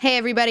Hey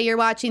everybody, you're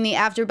watching the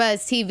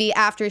AfterBuzz TV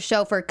After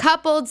Show for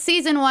Coupled,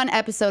 Season 1,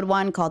 Episode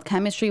 1, called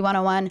Chemistry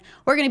 101.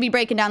 We're going to be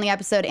breaking down the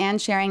episode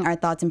and sharing our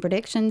thoughts and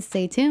predictions.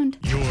 Stay tuned.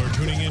 You're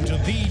tuning into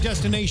the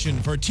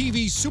destination for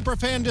TV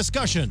superfan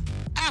discussion,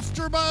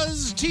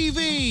 AfterBuzz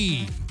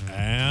TV.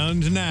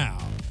 And now,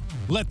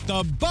 let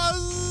the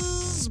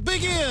buzz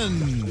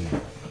begin.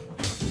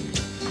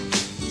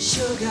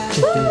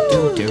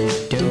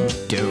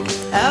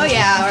 Oh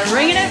yeah, we're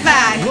bringing it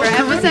back for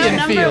episode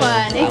number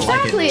 1.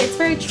 Exactly, it's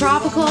very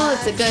tropical,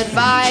 it's a good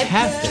vibe.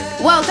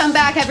 Fantastic. Welcome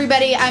back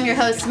everybody, I'm your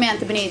host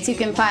Samantha Benitez. You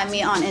can find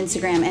me on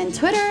Instagram and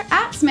Twitter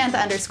at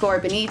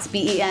Samantha_Benitez,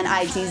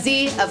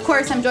 Benitz. Of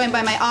course, I'm joined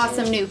by my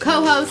awesome new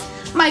co-host,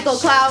 Michael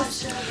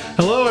Klaus.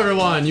 Hello,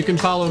 everyone. You can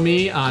follow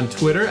me on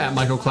Twitter at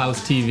Michael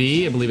Klaus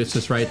TV. I believe it's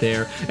just right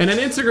there. And on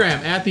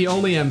Instagram at The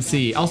Only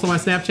MC. Also, my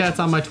Snapchat's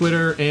on my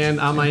Twitter and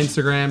on my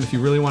Instagram if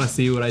you really want to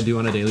see what I do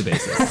on a daily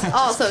basis.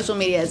 All social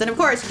medias. And of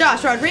course,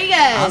 Josh Rodriguez.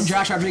 I'm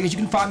Josh Rodriguez. You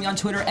can find me on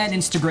Twitter and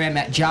Instagram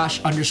at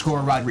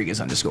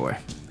Josh_Rodriguez_.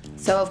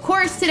 So, of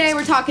course, today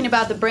we're talking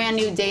about the brand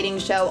new dating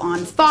show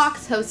on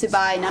Fox, hosted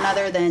by none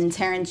other than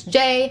Terrence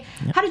J.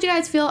 How did you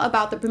guys feel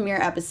about the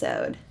premiere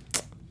episode?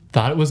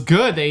 Thought it was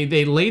good.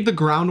 They laid the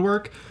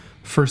groundwork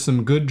for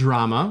some good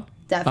drama.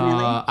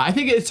 Definitely. I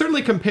think it's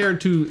certainly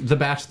compared to The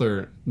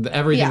Bachelor,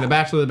 everything, Yeah. The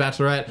Bachelor, The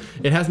Bachelorette,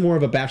 it has more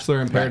of a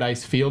Bachelor in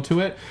Paradise feel to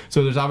it.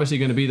 So there's obviously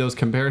going to be those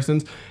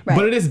comparisons. Right.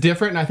 But it is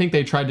different, and I think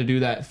they tried to do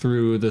that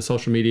through the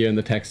social media and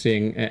the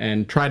texting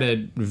and try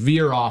to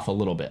veer off a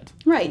little bit.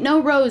 Right,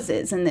 no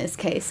roses in this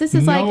case. This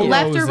is like No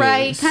left or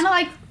right, roses. kind of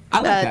like I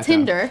like that,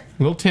 Tinder. A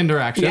little Tinder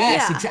action.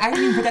 Yes, Yeah. I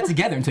didn't even put that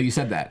together until you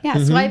said that. Yeah,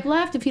 swipe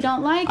left if you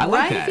don't like, I like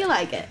right that. if you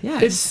like it.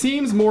 Yeah. It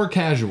seems more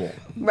casual.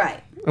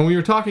 Right. And we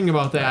were talking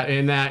about that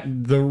in that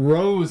the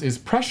rose is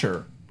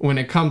pressure when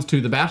it comes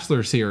to the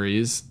Bachelor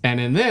series. And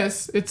in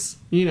this, it's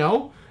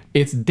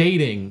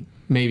dating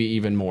maybe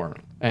even more.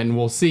 And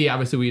we'll see.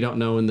 Obviously, we don't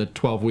know in the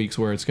 12 weeks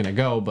where it's going to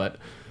go, but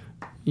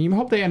you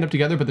hope they end up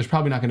together, but there's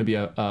probably not going to be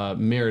a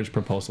marriage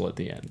proposal at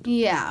the end.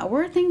 Yeah,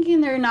 we're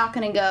thinking they're not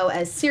going to go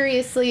as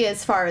seriously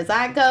as far as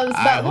that goes,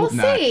 I but we'll hope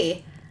not.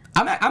 see.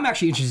 I'm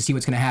actually interested to see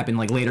what's going to happen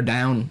like later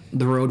down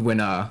the road when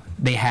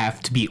they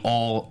have to be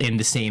all in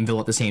the same villa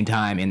at the same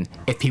time, and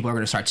if people are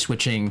going to start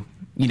switching,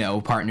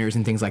 partners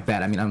and things like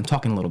that. I mean, I'm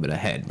talking a little bit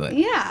ahead, but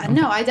Yeah,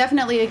 no, I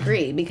definitely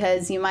agree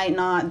because you might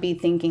not be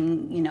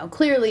thinking,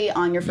 clearly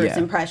on your first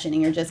Yeah. impression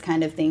and you're just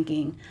kind of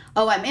thinking,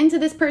 oh, I'm into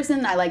this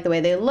person, I like the way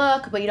they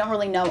look, but you don't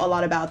really know a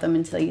lot about them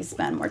until you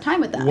spend more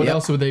time with them. What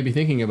else would they be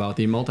thinking about?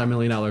 The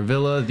multi-million-dollar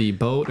villa, the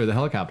boat, or the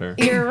helicopter?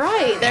 You're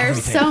right. There's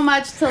Everything. so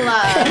much to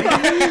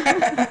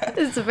love.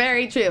 It's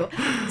very true.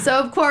 So,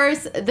 of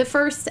course, the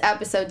first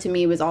episode to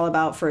me was all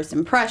about first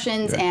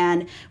impressions,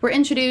 and we're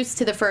introduced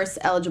to the first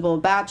eligible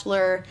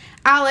bachelor,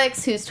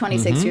 Alex, who's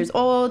 26 years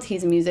old.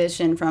 He's a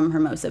musician from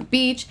Hermosa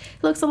Beach. He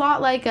looks a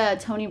lot like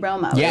Tony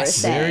Romo. we were Yes,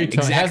 saying. Very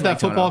Exactly has that like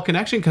Tono. football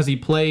connection because he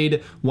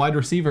played wide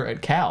receiver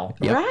at Cal.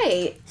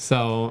 Right.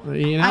 So,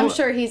 I'm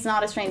sure he's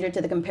not a stranger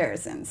to the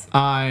comparisons.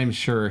 I'm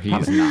sure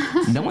he's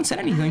not. no one said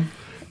anything.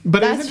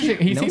 But That's it's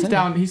interesting. He No seems one's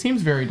down. He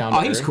seems very down. Oh,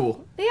 to he was earth.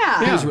 cool.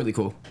 Yeah. He was really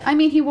cool. I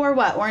mean, he wore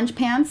what? Orange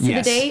pants to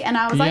Yes. the date? And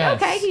I was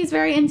Yes. like, okay, he's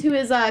very into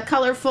his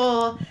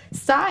colorful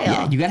style.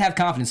 Yeah, you got to have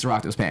confidence to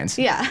rock those pants.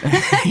 Yeah.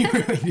 You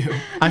really do.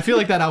 I feel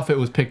like that outfit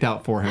was picked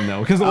out for him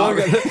though, because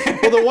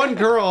the one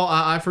girl,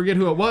 I forget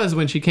who it was,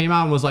 when she came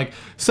out and was like,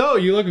 "So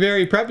you look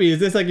very preppy. Is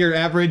this like your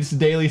average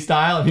daily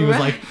style?" And he was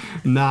Right.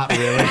 like, "Not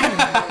really."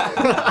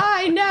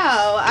 I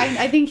know.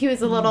 I think he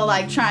was a little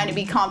like trying to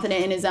be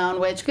confident in his own,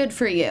 which good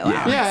for you.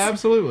 Alex. Yeah,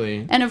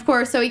 absolutely. And of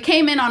course, so he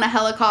came in on a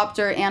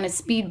helicopter and a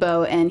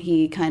speedboat, and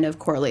he kind of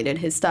correlated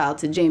his style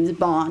to James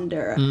Bond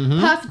or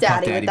Puff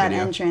Daddy Daddy with that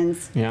video.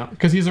 entrance. Yeah,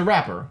 because he's a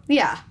rapper.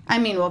 Yeah. I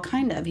mean, well,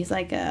 kind of. He's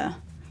like a.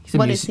 He's a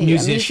What is he? A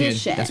musician.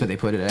 musician. That's what they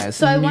put it as.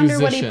 So I wonder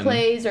what he musician.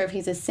 plays, or if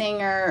he's a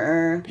singer,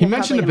 or He we'll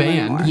mentioned probably a learn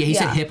band. more. yeah, he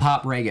said hip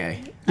hop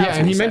reggae. Yeah, That's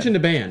and what he said. mentioned a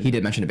band. He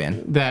did mention a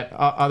band. That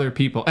other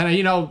people, and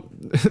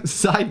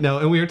side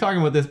note, and we were talking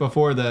about this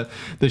before the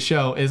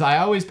show, is I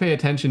always pay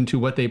attention to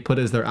what they put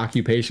as their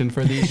occupation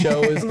for these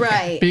shows.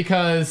 Right.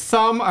 Because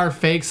some are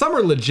fake, some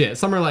are legit,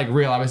 some are like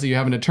real. Obviously, you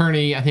have an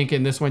attorney. I think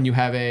in this one you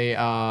have a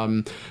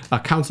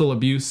counsel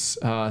abuse,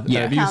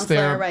 abuse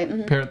Counselor, right,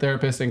 mhm.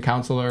 therapist and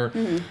counselor,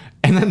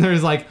 and then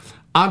there's like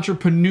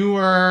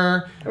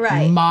entrepreneur,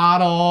 Right.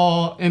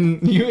 model,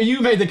 and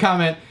you made the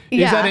comment.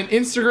 Yeah. Is that an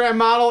Instagram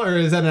model or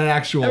is that an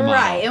actual model?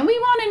 Right, and we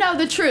want to know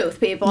the truth,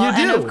 people. You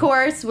And do. of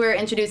course, we're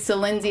introduced to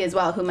Lindsay as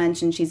well, who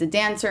mentioned she's a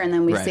dancer, and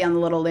then we Right. see on the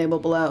little label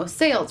below,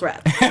 sales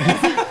rep.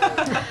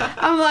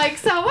 I'm like,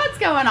 so what's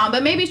going on?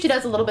 But maybe she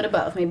does a little bit of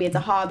both. Maybe it's a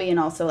hobby and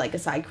also like a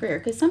side career,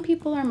 because some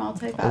people are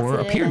multifaceted. Or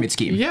a pyramid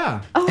scheme.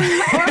 Yeah.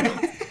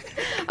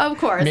 Of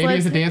course. Maybe let's-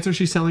 as a dancer,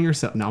 she's selling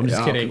herself. No, I'm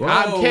just Oh, kidding. whoa,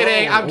 I'm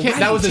kidding. whoa. I'm kidding. Why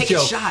That are was you a taking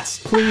joke. shots?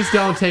 Please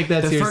don't take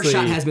that The seriously. first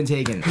shot has been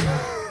taken.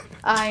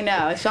 I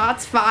know,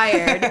 shots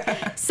fired.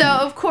 So,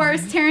 of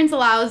course, Terrence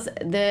allows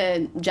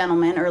the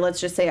gentleman, or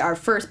let's just say our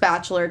first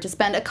bachelor, to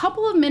spend a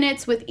couple of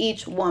minutes with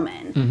each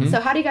woman.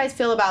 So how do you guys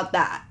feel about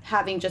that?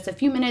 having just a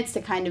few minutes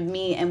to kind of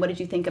meet, and what did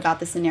you think about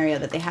the scenario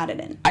that they had it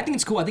in? I think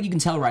it's cool. I think you can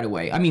tell right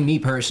away. I mean, me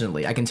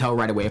personally, I can tell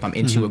right away if I'm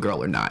into a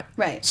girl or not.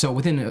 Right. So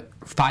within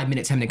 5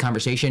 minutes having a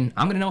conversation,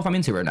 I'm going to know if I'm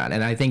into her or not.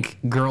 And I think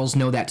girls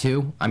know that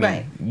too. I mean,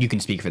 Right. you can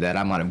speak for that.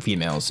 I'm not a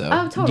female, so.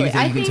 Oh, totally. Do you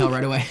think I you can tell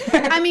right away?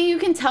 I mean, you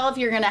can tell if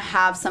you're going to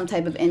have some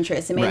type of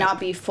interest. It may Right. not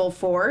be full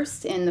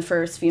forced in the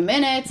first few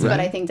minutes, but Right.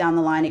 I think down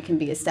the line it can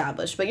be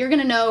established. But you're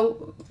going to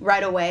know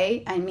right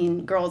away. I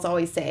mean, girls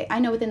always say, I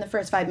know within the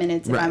first 5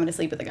 minutes if Right. I'm going to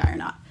sleep with a guy or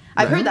not.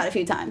 I've Right. heard that a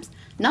few times.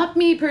 Not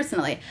me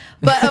personally,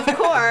 but of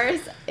course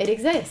it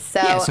exists. So,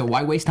 Yeah, so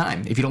why waste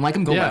time? If you don't like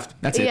them, go Yeah. left.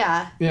 That's it.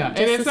 yeah. Yeah, and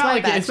just it's a not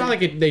swipe like it's not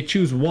action. like they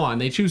choose one;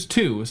 they choose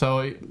two.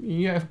 So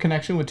you have a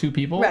connection with two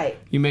people. Right.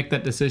 You make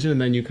that decision,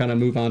 and then you kind of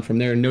move on from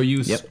there. No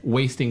use Yep.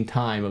 wasting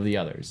time of the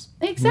others.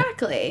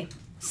 Exactly.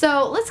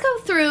 So let's go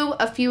through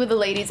a few of the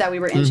ladies that we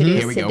were Here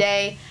introduced we go.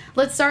 today.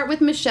 Let's start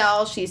with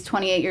Michelle. She's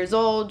 28 years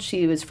old.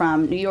 She was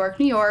from New York,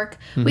 New York.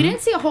 We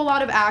didn't see a whole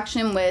lot of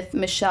action with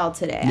Michelle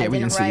today. Yeah, I we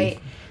didn't didn't see write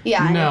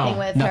anything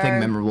with Nothing her.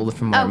 memorable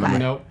from what I Okay. remember.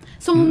 Nope.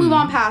 So we'll move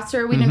on past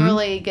her. We didn't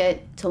really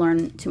get to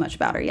learn too much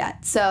about her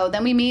yet. So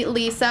then we meet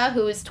Lisa,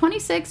 who is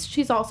 26.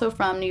 She's also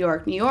from New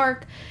York, New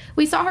York.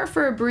 We saw her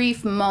for a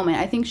brief moment.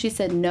 I think she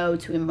said no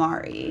to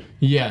Imari.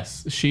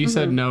 Yes, she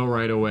said no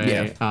right away.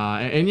 Yeah.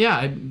 And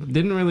yeah, it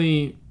didn't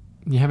really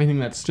have anything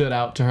that stood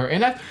out to her.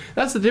 And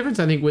that's the difference,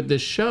 I think, with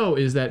this show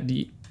is that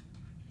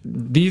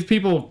these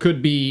people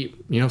could be,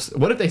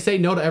 what if they say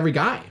no to every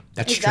guy?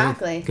 That's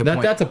Exactly. true. Good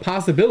point. That's a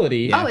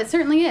possibility. Oh, it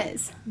certainly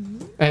is.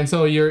 And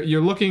so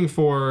you're looking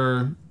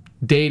for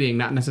dating,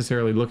 not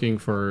necessarily looking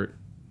for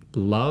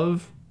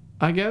love,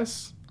 I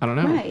guess. I don't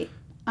know. Right.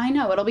 I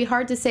know. It'll be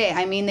hard to say.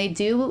 I mean, they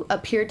do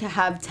appear to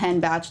have 10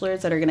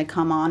 bachelors that are going to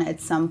come on at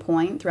some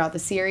point throughout the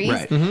series.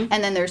 Right. And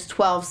then there's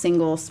 12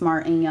 single,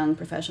 smart, and young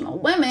professional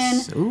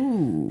women.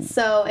 Ooh.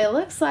 So it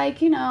looks like,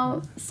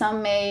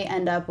 some may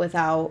end up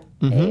without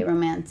a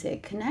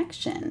romantic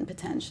connection,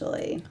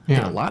 potentially.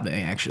 Yeah. A lot,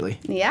 actually.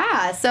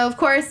 Yeah. So, of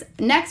course,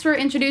 next we're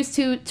introduced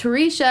to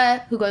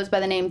Tarisha, who goes by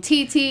the name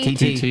TT.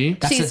 TT.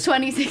 That's She's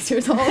 26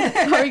 years old.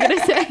 What were you going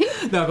to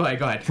say? No, go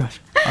ahead.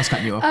 I was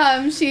cutting you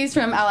off. She's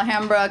from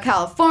Alhambra,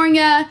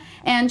 California,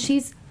 and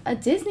she's a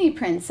Disney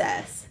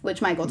princess,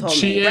 which Michael told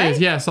She me, is, right?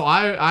 yeah. So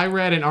I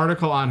read an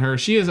article on her.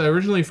 She is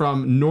originally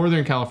from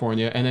Northern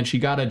California, and then she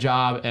got a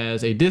job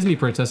as a Disney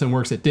princess and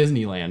works at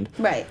Disneyland.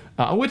 Right.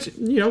 Which,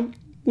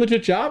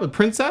 legit job, a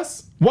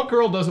princess. What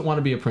girl doesn't want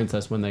to be a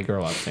princess when they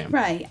grow up, Sam?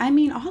 Right. I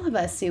mean, all of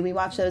us do. We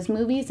watch those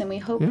movies and we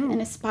hope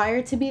and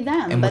aspire to be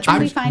them. And but which then we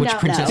prin- find which out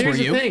princess no. were Here's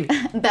the you?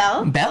 thing.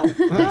 Belle? Belle?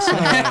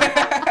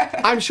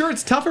 I'm sure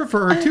it's tougher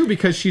for her too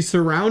because she's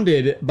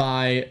surrounded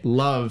by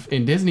love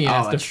in Disney and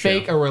has to that's true.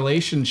 fake a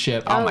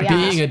relationship Oh, by yeah.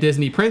 being a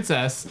Disney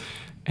princess,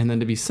 and then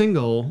to be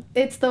single.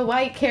 It's the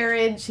white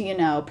carriage,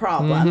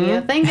 problem.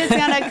 You think it's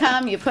going to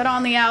come, you put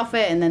on the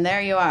outfit, and then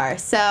there you are.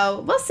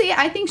 So we'll see.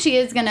 I think she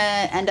is going to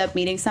end up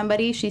meeting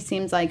somebody. She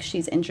seems like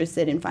she's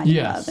interested in finding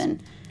Yes. love,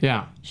 and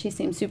Yeah. she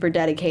seems super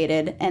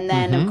dedicated. And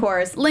then, of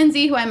course,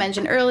 Lindsay, who I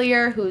mentioned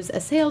earlier, who's a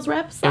sales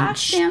rep /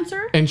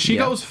 dancer. And she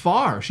Yeah. goes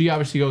far. She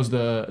obviously goes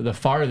the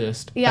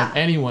farthest Yeah. of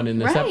anyone in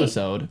this Right.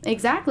 episode.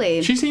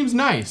 Exactly. She seems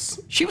nice.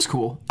 She was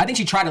cool. I think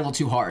she tried a little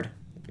too hard.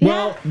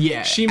 Well,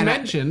 Yeah. she and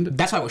mentioned.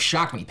 that's why I was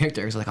shocked when he picked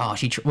her. It was like, oh,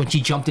 when she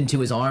jumped into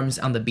his arms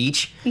on the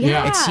beach,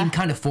 Yeah. it seemed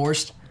kind of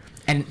forced.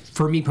 And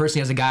for me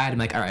personally, as a guy, I'm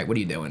like, all right, what are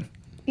you doing?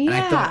 And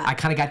I thought Yeah. I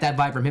kind of got that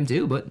vibe from him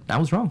too, but I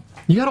was wrong.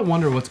 You gotta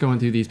wonder what's going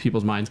through these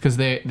people's minds because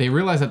they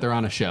realize that they're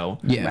on a show.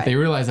 Yeah. Right. They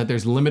realize that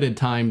there's limited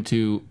time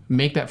to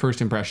make that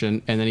first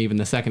impression and then even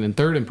the second and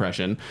third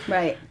impression.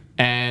 Right.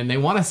 And they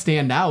want to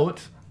stand out.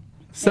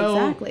 So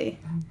Exactly.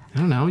 I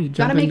don't know. You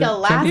Gotta jump make into- a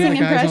jump into lasting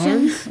that guy's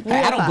impression.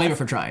 arms. I don't blame her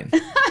for trying.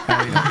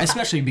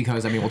 Especially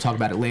because, we'll talk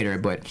about it later,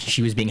 but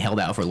she was being held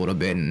out for a little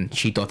bit and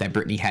she thought that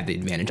Brittany had the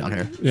advantage on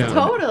her. Yeah.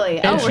 Totally.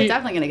 And We're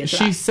definitely going to get to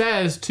She that.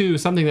 says, too,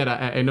 something that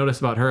I noticed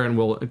about her, and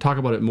we'll talk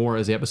about it more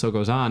as the episode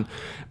goes on,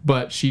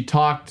 but she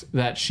talked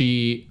that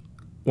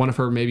one of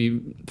her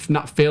maybe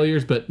not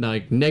failures, but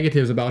like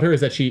negatives about her is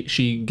that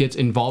she gets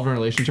involved in a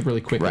relationship really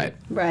quickly. Right.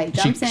 Right.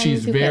 Jumps in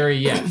She's too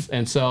very, quick. yes.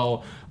 And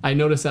so I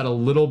noticed that a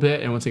little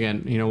bit, and once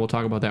again, we'll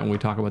talk about that when we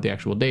talk about the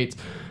actual dates,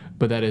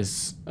 but that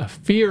is a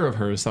fear of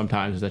hers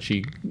sometimes is that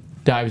she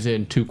dives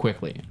in too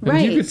quickly. And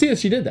Right. you can see that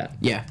she did that.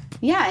 Yeah.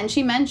 Yeah, and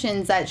she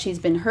mentions that she's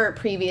been hurt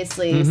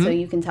previously, Mm-hmm. so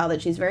you can tell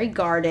that she's very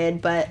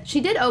guarded, but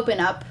she did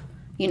open up,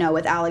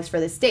 with Alex for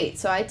this date.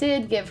 So I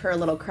did give her a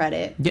little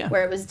credit Yeah.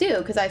 where it was due,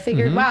 because I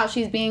figured, Mm-hmm. wow,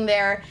 she's being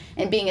there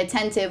and being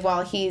attentive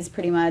while he's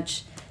pretty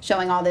much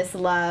showing all this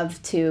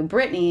love to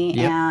Brittany,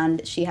 Yep.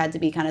 and she had to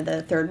be kind of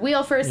the third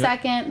wheel for a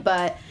second,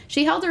 but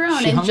she held her own,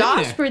 She and hung in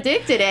Josh there.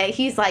 predicted it.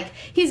 He's like,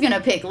 he's going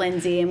to pick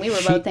Lindsay, and we were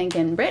both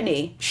thinking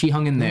Brittany. She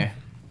hung in there.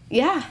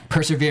 Yeah.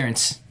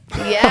 Perseverance.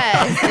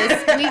 Yes,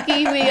 the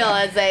squeaky wheel,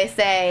 as they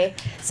say.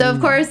 So,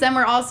 of course, then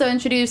we're also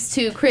introduced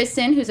to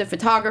Kristen, who's a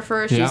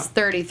photographer. She's Yeah.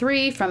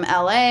 33 from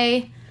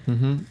LA.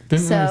 Didn't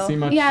So, really see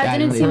much.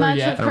 didn't see her much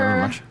yet. of I don't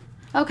remember her. much.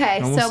 Okay,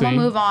 And we'll so we'll see.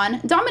 move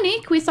on.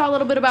 Dominique, we saw a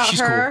little bit about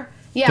She's her.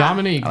 Yeah.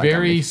 Dominique, like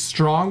very Dominique.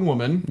 strong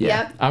woman.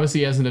 Yep.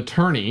 Obviously, as an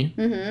attorney,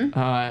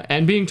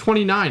 and being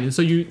 29, and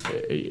so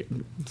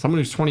someone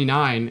who's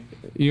 29,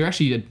 you're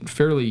actually a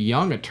fairly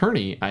young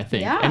attorney. I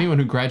think Yeah. anyone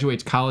who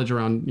graduates college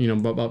around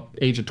about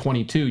age of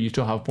 22, you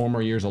still have 4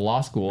 more years of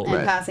law school.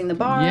 And passing the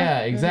bar. Yeah,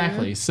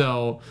 exactly.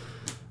 So,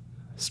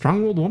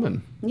 strong-willed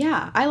woman.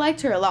 Yeah, I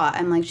liked her a lot.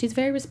 I'm like, she's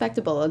very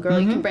respectable. A girl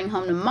you can bring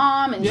home to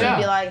mom, and Yeah.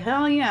 she'd be like,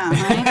 hell yeah,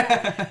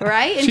 honey.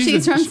 Right? And She's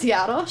she's the- from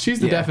Seattle. She's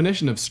the Yeah.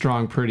 definition of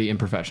strong, pretty, and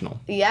professional.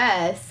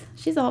 Yes,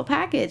 she's a whole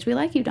package. We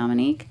like you,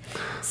 Dominique.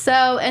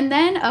 So, and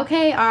then,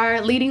 okay,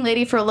 our leading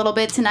lady for a little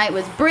bit tonight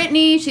was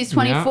Brittany. She's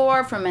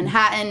 24 from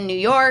Manhattan, New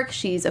York.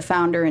 She's a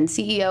founder and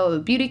CEO of a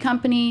beauty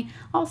company,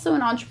 also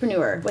an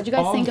entrepreneur. What'd you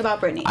guys think about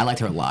Brittany? I liked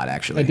her a lot,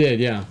 actually. I did,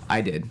 yeah.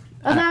 I did.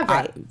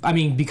 Elaborate. I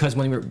mean, because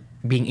when we were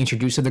being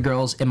introduced to the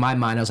girls, in my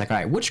mind, I was like, all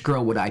right, which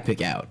girl would I pick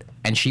out?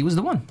 And she was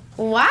the one.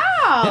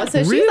 Wow, so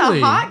she's really?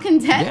 a hot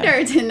contender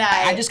Yeah.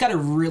 tonight. I just got a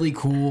really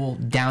cool,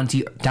 down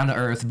to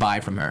earth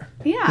vibe from her.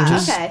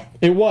 yeah, okay.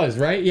 It was,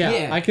 right? Yeah,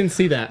 Yeah. I can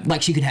see that.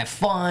 Like, she can have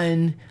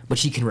fun, but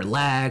she can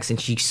relax, and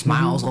she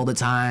smiles all the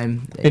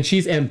time. And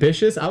she's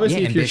ambitious. Obviously,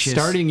 Yeah, if ambitious. you're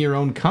starting your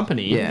own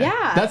company, Yeah.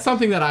 Yeah. that's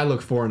something that I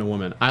look for in a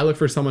woman. I look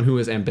for someone who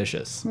is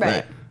ambitious.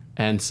 Right.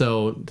 And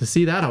so to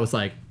see that, I was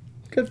like,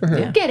 good for her.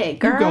 Yeah. Get it,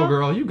 girl. You go,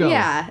 girl. You go.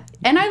 Yeah,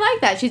 and I like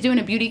that. She's doing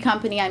a beauty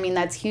company. I mean,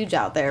 that's huge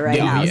out there right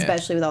Yeah, now, yeah.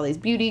 especially with all these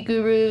beauty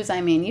gurus.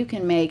 I mean, you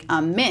can make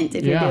a mint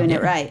if you're Yeah. doing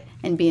it right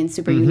and being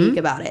super unique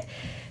about it.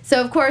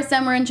 So, of course,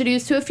 then we're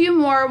introduced to a few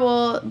more.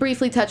 We'll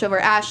briefly touch over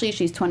Ashley.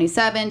 She's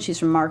 27. She's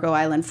from Marco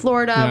Island,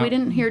 Florida. Yeah. We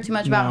didn't hear too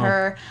much about No.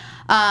 her.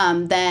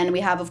 Then we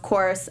have, of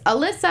course,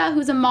 Alyssa,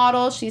 who's a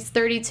model. She's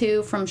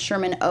 32 from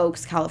Sherman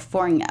Oaks,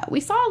 California. We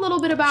saw a little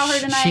bit about her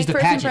tonight. She's the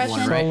first pageant impression.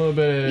 one, So right? a little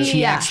bit.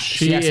 She Yeah. asked,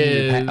 She she asked me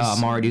to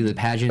is- Mara do the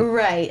pageant.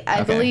 Right.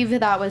 I Okay. believe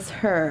that was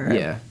her.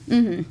 Yeah.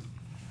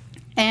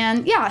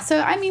 And yeah, so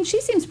I mean, she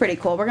seems pretty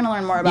cool. We're gonna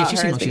learn more Yeah, about she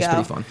her seems as like we she's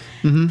go. pretty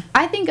fun.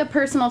 I think a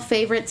personal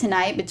favorite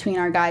tonight between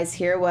our guys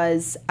here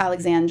was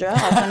Alexandra,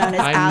 also known as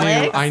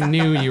Alex. I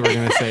knew you were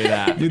going to say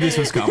that. Knew this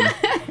was coming.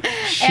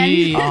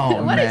 She,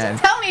 Oh, what did man. you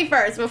tell me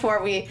first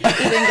before we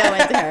even go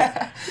into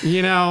her?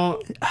 you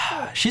know,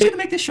 She's going to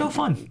make this show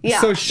fun. Yeah.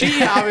 so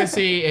she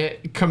obviously,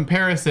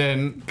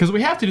 comparison, because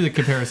we have to do the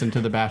comparison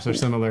to The Bachelor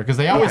similar, because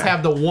they always Yeah.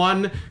 have the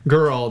one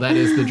girl that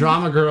is the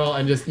drama girl,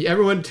 and just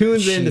everyone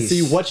tunes in to Jeez.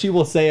 see what she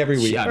will say every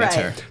week. Yeah, that's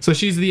Right. her. So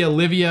she's the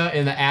Olivia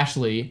and the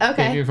Ashley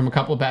Okay. from a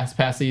couple of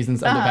past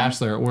seasons of The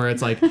Bachelor, where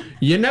it's like,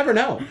 you never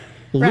know.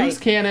 Right. Loose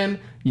cannon,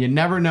 you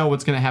never know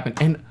what's going to happen.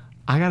 And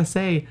I got to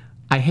say,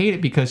 I hate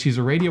it because she's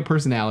a radio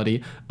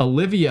personality.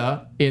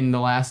 Olivia in the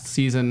last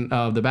season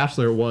of The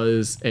Bachelor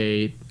was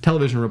a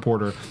television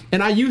reporter,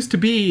 and I used to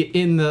be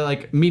in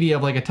the media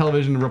of a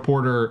television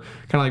reporter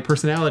kind of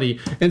personality,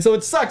 and so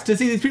it sucks to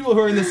see these people who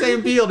are in the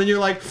same field, and you're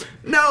like,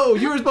 no,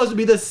 you were supposed to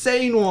be the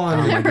sane one.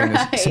 Oh my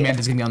goodness. Right.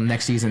 Samantha's going to be on the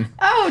next season.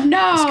 Oh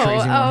no! crazy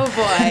one. Oh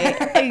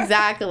boy!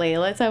 Exactly.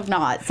 Let's hope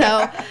not.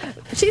 So,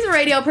 she's a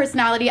radio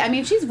personality. I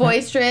mean, she's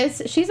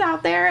boisterous. She's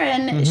out there,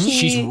 and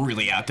She's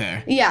really out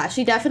there. Yeah,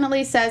 she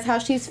definitely says how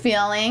she's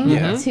feeling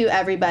Yeah. to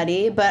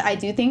everybody, but I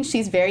do think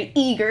she's very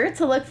eager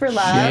to look for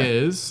love. She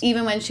is.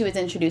 Even when she was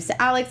introduced to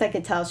Alex, I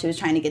could tell she was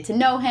trying to get to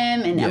know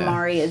him, and Yeah.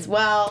 Amari as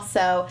well.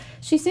 So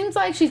she seems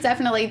like she's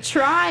definitely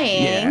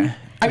trying. Yeah.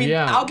 I mean,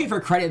 Yeah. I'll give her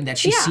credit in that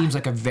she Yeah. seems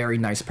like a very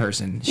nice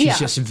person. She's Yeah.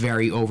 just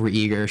very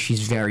overeager.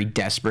 She's very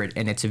desperate,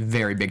 and it's a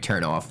very big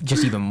turnoff.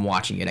 Just even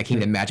watching it, I can't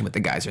even imagine what the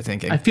guys are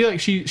thinking. I feel like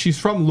she's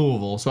from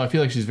Louisville, so I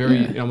feel like she's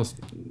very almost.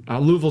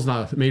 Louisville's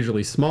not a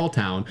majorly small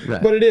town,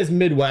 Right. but it is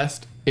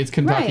Midwest. It's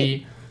Kentucky,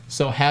 Right.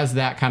 so has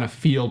that kind of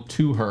feel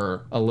to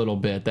her a little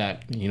bit.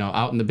 That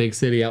out in the big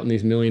city, out in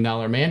these $1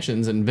 million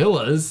mansions and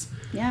villas.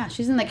 Yeah,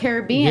 she's in the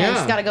Caribbean. Yeah.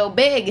 She's got to go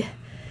big.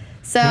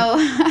 So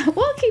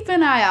we'll keep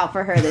an eye out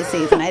for her this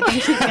season. I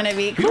think she's going to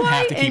be have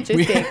quite to keep-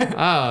 interesting. There's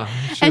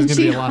And going to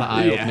be she- a lot of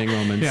eye-opening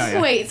moments. Yeah,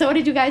 yeah. Wait, so what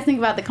did you guys think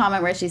about the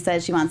comment where she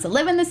said she wants to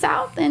live in the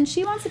South and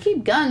she wants to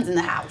keep guns in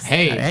the house?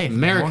 Hey,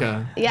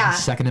 America. Yeah.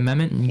 Second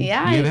Amendment.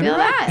 Yeah, I give feel in?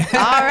 that.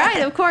 All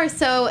right, of course.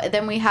 So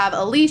then we have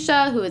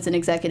Alicia, who is an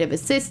executive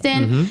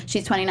assistant.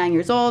 She's 29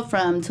 years old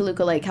from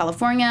Toluca Lake,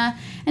 California.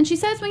 And she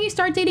says when you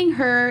start dating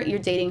her, you're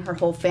dating her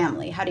whole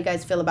family. How do you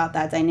guys feel about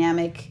that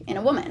dynamic in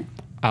a woman?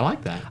 I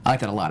like that. I like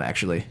that a lot,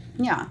 actually.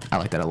 Yeah. I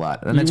like that a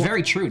lot. And that's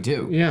very true,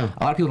 too. Yeah.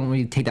 A lot of people don't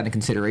really take that into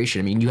consideration.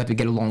 I mean, you have to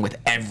get along with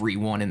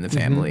everyone in the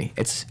family.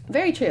 It's,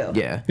 Very true.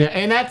 yeah. Yeah,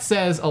 and that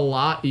says a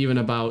lot even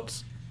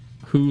about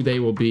who they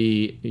will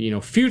be,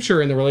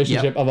 future in the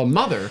relationship of a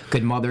mother.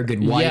 Good mother,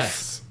 good wife.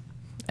 Yes.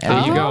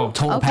 There you go.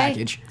 Total Okay.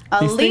 package.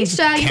 These things-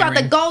 Alicia, you got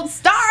the Karen. gold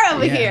star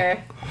over Yeah.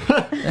 here.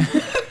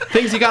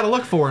 Things you got to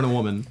look for in a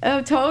woman.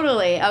 Oh,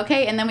 totally.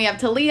 Okay, and then we have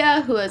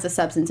Talia, who is a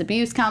substance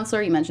abuse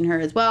counselor. You mentioned her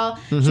as well.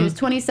 She was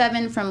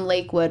 27 from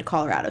Lakewood,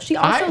 Colorado. She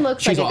also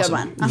looks like she's a good awesome.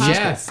 one. Uh-huh.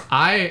 Yes,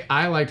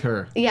 I liked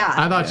her. Yeah.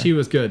 I thought she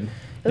was good.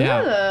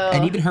 Yeah. Ooh.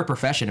 And even her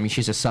profession, I mean,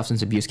 she's a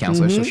substance abuse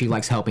counselor, so she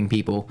likes helping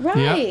people.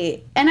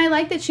 Right. And I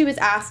like that she was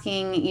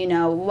asking,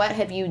 what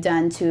have you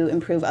done to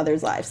improve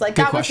others' lives? Like,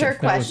 Good that was her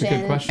question. That was a question.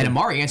 good question. And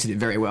Amari answered it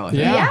very well. I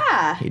think. Yeah.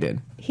 Yeah. He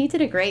did. He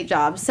did a great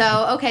job.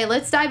 So, okay,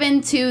 let's dive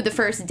into the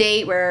first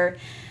date where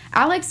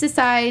Alex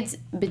decides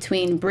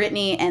between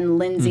Brittany and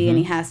Lindsay, and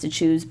he has to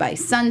choose by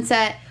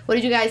sunset. What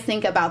did you guys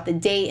think about the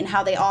date and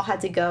how they all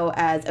had to go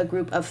as a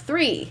group of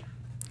 3?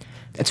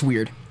 That's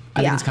weird.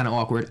 I think it's kind of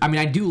awkward. I mean,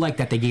 I do like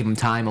that they gave him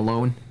time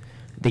alone.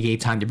 They gave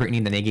time to Brittany,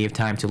 and then they gave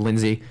time to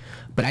Lindsay.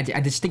 But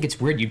I just think it's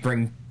weird. You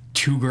bring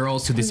 2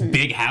 girls to this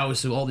big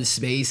house with all this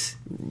space,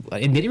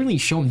 and they didn't really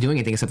show them doing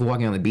anything except for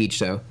walking on the beach.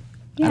 So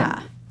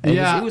Yeah.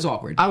 it was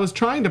awkward. I was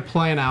trying to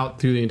plan out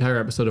through the entire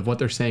episode of what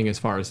they're saying as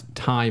far as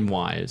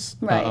time-wise,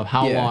 Right. of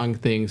how Yeah. long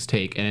things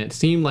take. And it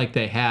seemed like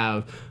they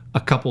have a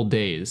couple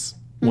days.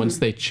 Once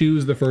they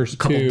choose the first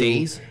couple 2.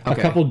 days? A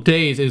Okay. couple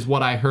days is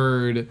what I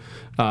heard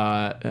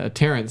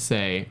Terrence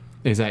say,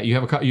 is that you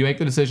have you make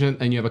the decision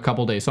and you have a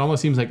couple days. So it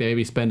almost seems like they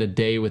maybe spend a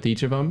day with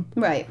each of them.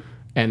 Right.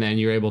 And then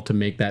you're able to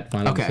make that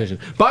final Okay. decision.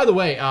 By the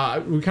way,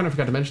 we kind of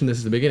forgot to mention this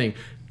at the beginning.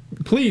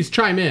 Please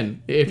chime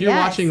in if you're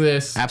Yes. watching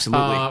this.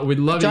 Absolutely. We'd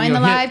love Join to the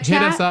live hit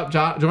chat. us up.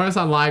 Join us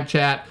on live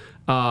chat.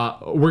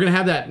 We're gonna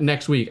have that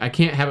next week. I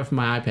can't have it from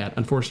my iPad,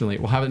 unfortunately.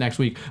 We'll have it next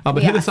week. But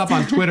hit Yes. us up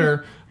on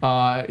Twitter.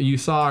 You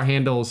saw our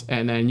handles,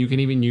 and then you can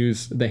even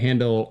use the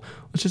handle.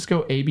 Let's just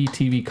go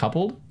ABTV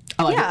coupled.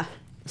 I like Yeah. it.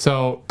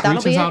 So That'll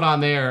reach be us it. out on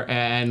there,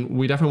 and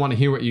we definitely want to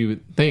hear what you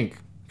think.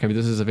 I mean,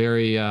 this is a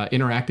very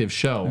interactive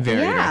show.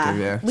 Very interactive,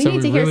 Yeah. yeah. We So need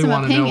we to hear really some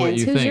wanna know what opinions.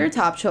 you Who's think. your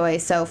top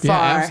choice so Yeah,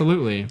 far?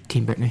 absolutely.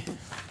 Team Brittany.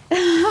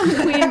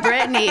 Queen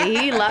Brittany.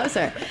 He loves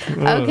her.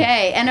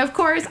 Okay. And of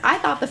course, I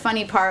thought the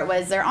funny part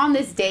was they're on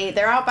this date.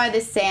 They're out by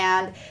the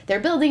sand. They're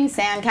building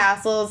sand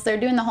castles. They're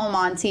doing the whole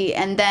Monty.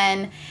 And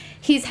then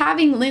he's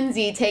having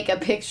Lindsay take a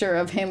picture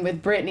of him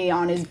with Brittany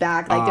on his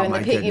back, like Oh, doing the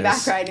my piggyback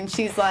goodness. ride. And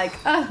she's like,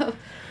 oh,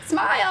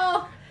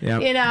 smile.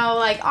 Yep. You know,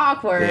 like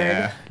awkward.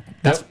 Yeah.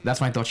 That's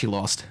when I thought she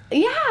lost.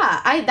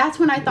 Yeah, that's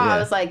when I thought I Yeah.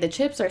 was like, the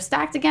chips are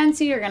stacked against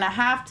you. You're gonna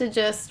have to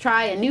just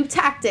try a new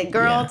tactic,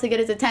 girl, Yeah. to get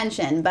his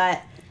attention.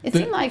 But it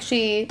seemed like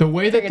she The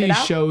way that figured it these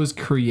out. shows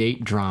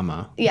create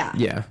drama, Yeah,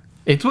 Yeah.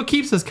 it's what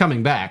keeps us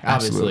coming back,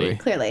 obviously. Absolutely.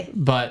 clearly.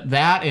 But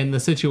that and the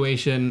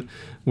situation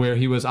where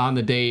he was on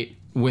the date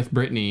with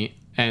Brittany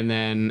and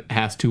then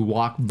has to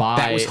walk by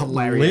That was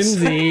hilarious.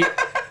 Lindsay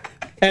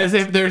as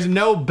if there's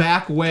no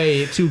back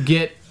way to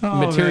get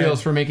materials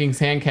man. for making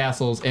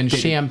sandcastles and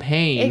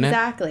champagne.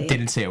 Exactly.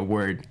 Didn't say a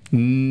word.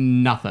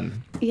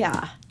 Nothing.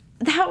 Yeah.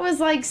 That was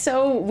like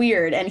so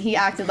weird, and he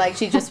acted like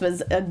she just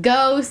was a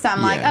ghost. I'm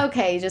Yeah. like,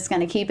 okay, just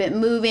gonna keep it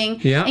moving.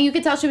 Yeah. And you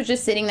could tell she was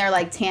just sitting there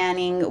like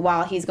tanning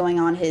while he's going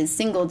on his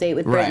single date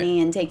with Right. Brittany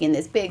and taking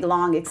this big,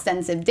 long,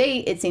 extensive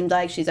date. It seemed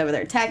like she's over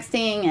there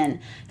texting and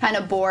kind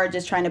of bored,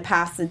 just trying to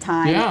pass the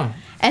time. Yeah.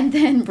 And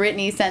then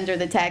Brittany sends her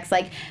the text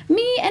like,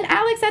 "Me and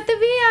Alex at the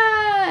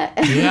Via."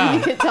 And Yeah.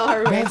 you could tell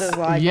her face was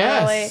like,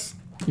 Yes.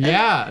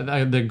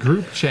 Yeah, the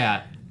group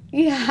chat. really?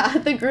 Yeah,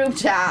 the group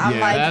chat. I'm Yeah,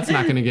 like, That's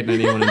not going to get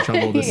anyone in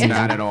trouble this Yeah. season.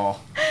 Not at all.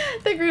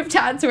 the group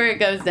chat's where it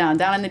goes down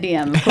in the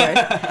DM, of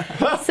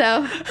course.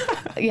 So,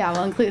 yeah,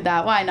 we'll include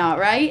that. Why not,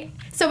 right?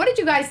 So what did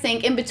you guys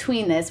think in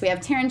between this? We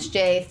have Terrence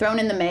J thrown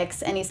in the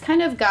mix, and he's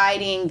kind of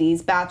guiding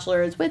these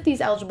bachelors with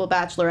these eligible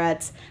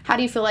bachelorettes. How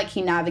do you feel like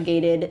he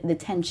navigated the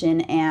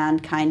tension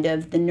and kind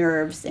of the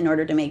nerves in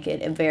order to make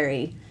it a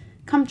very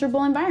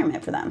comfortable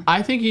environment for them?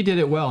 I think he did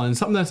it well, and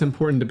something that's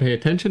important to pay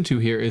attention to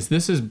here is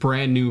this is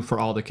brand new for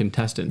all the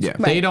contestants. Yeah.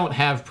 They Right. don't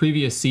have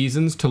previous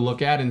seasons to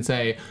look at and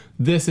say,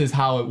 this is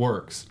how it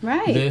works.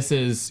 Right. This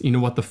is,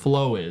 what the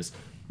flow is.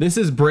 This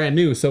is brand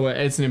new, so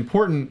it's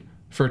important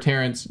for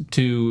Terrence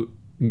to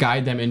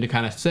guide them into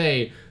kind of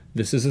say,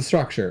 this is the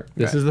structure,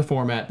 this Right. is the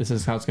format, this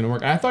is how it's going to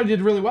work. And I thought he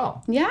did really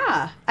well.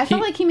 Yeah, I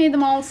felt like he made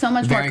them all so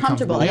much more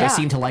comfortable. Like, Yeah. I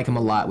seem to like him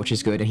a lot, which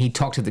is good. And he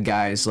talked to the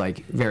guys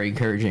like very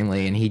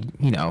encouragingly, and he,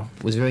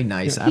 was very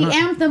nice. I He don't-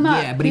 amped them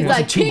up. Yeah, but he He's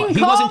wasn't like, too much. "King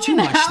He wasn't Kong too in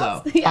the much house."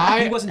 though. Yeah.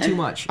 He wasn't too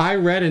much. I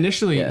read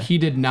initially Yeah. he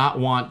did not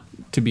want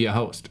to be a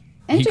host.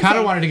 He kind Interesting.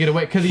 of wanted to get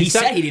away because He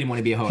said he didn't want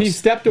to be a host. He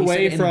stepped away said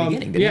it in the from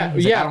beginning, didn't he?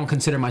 He's like, I don't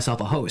consider myself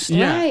a host.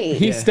 Yeah, Right.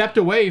 he Yeah. stepped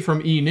away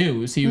from E!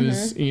 News. He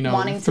was,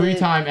 Wanting to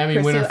 3-time Emmy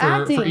winner pursue for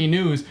acting. E!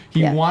 News. He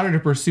Yeah. wanted to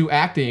pursue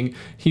acting.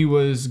 He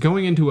was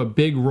going into a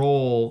big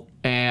role,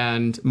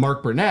 and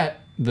Mark Burnett,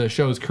 the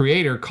show's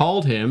creator,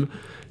 called him,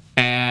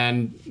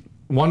 and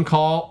one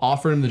call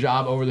offered him the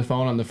job over the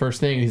phone on the first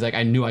thing, and he's like,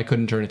 I knew I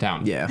couldn't turn it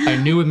down. Yeah. I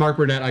knew with Mark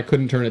Burnett I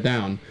couldn't turn it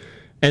down.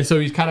 And so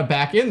he's kind of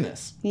back in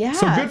this. Yeah.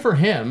 So good for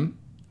him,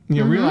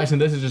 realizing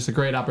this is just a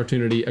great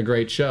opportunity, a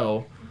great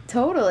show.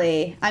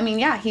 Totally. I mean,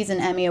 yeah, he's an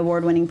Emmy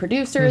award-winning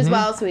producer as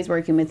well, so he's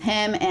working with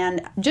him.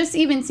 And just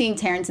even seeing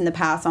Terrence in the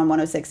past on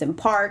 106 in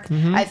Park,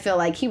 I feel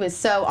like he was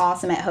so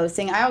awesome at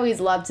hosting. I always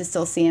love to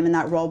still see him in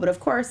that role, but of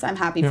course, I'm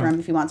happy for him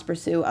if he wants to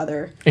pursue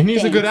other And he's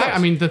a things. good actor. I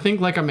mean, the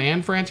Think Like a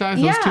Man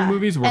franchise, those two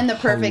movies were and The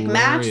Perfect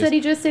Match hilarious. that he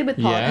just did with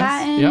Paul Yes,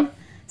 Patton. yep.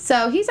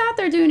 So he's out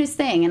there doing his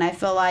thing, and I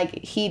feel like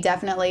he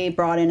definitely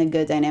brought in a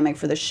good dynamic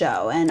for the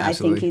show, and I think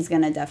Absolutely. he's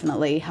going to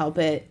definitely help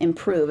it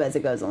improve as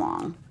it goes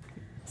along.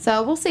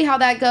 So we'll see how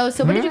that goes.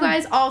 So what did you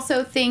guys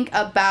also think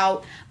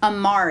about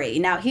Amari?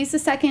 Now, he's the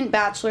second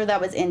Bachelor that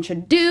was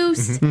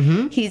introduced.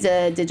 He's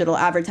a digital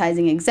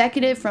advertising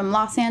executive from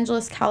Los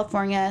Angeles,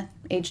 California,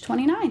 age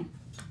 29.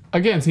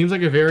 Again, seems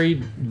like a very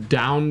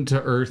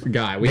down-to-earth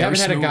guy. We haven't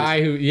had a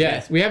guy who,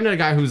 we haven't had a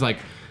guy who's like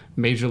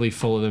majorly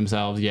full of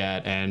themselves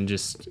yet and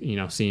just,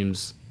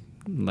 seems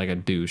like a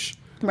douche.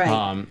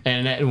 Right.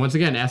 And once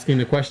again, asking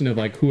the question of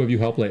like, who have you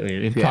helped lately?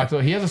 And he talks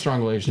about he has a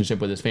strong relationship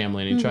with his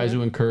family, and he tries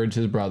to encourage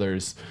his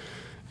brothers.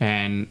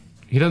 And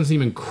he doesn't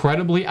seem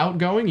incredibly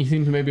outgoing. He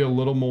seems maybe a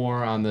little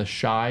more on the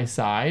shy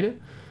side.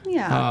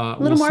 Yeah, a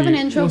little more of an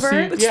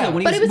introvert. But still,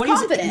 But he was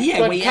confident. Yeah,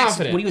 But when he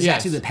confident, was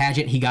asked to yes. the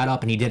pageant, he got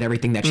up and he did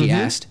everything that she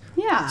asked.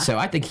 Yeah. So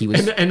I think he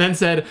was. And then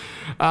said,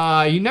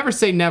 "You never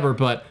say never,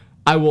 but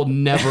I will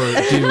never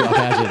do a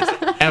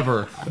pageant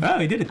ever." Oh,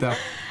 he did it though.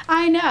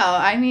 I know.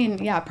 I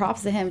mean, yeah,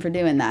 props to him for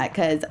doing that,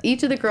 because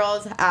each of the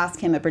girls asked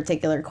him a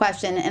particular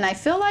question, and I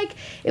feel like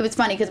it was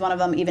funny because one of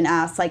them even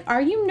asked, like,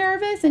 "Are you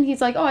nervous?" And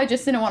he's like, "Oh, I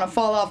just didn't want to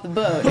fall off the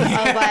boat."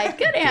 I was like,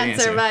 good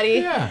answer, buddy.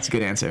 Yeah. That's a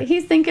good answer.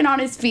 He's thinking on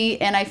his feet,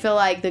 and I feel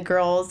like the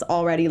girls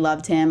already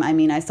loved him. I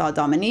mean, I saw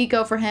Dominique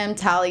go for him.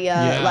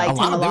 Talia liked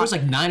him a lot. There was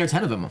like 9 or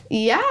 10 of them.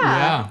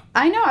 Yeah.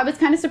 I know. I was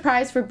kind of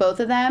surprised for both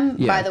of them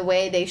Yeah. by the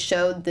way they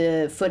showed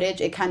the footage.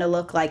 It kind of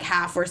looked like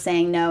half were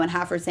saying no and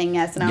half were saying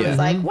yes. And I was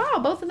like, wow,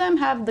 both of them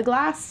have the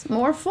glass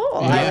more full,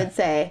 I would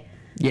say.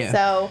 Yeah.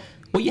 So,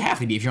 Well, you have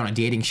to be. If you're on a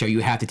dating show, you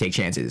have to take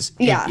chances.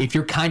 Yeah. If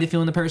you're kind of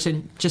feeling the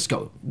person, just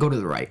go to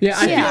the right. Yeah,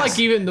 I feel Yeah. like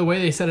even the way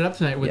they set it up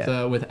tonight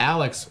with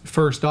Alex,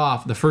 first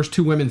off, the first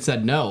 2 women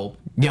said no.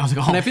 Yeah, I was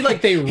like, oh, And I feel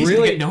like they he's gonna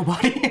really get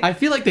nobody. I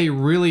feel like they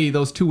really,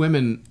 those 2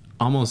 women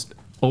almost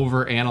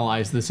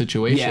overanalyzed the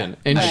situation. Yeah.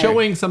 And Right.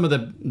 showing some of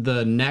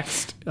the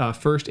next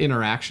first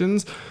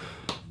interactions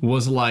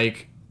was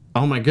like,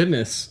 oh my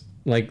goodness,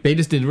 like they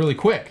just did really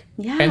quick.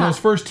 Yeah. And those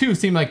first 2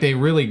 seemed like they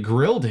really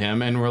grilled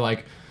him and were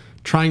like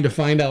trying to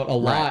find out a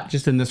lot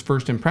just in this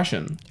first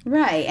impression.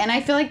 right. And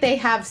I feel like they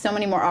have so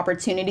many more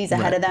opportunities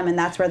ahead of them, and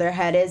that's where their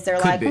head is. They're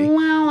like, be.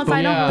 well, if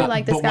I don't yeah. really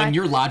like this But guy. when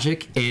your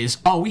logic is,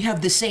 oh, we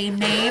have the same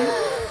name,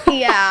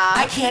 yeah.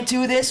 I can't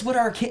do this with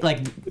our kid. Like,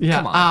 Yeah.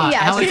 come on,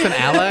 Yeah. Alex and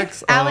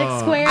Alex. Alex oh.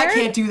 Square. I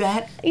can't do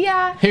that.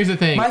 Yeah. Here's the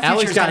thing. My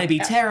Alex future's got gonna be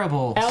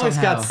terrible. Alex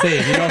somehow. got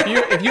saved.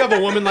 If you have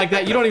a woman like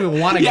that, you don't even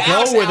want to Yeah, go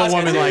Alex- with Alex a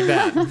woman got like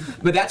saved.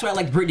 that. But that's why I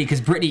like Brittany,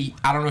 because Brittany,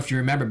 I don't know if you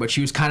remember, but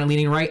she was kind of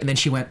leaning right, and then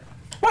she went,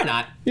 why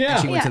not? Yeah.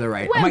 And she went Yeah, to the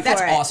right. went I'm like, that's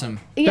for it. awesome.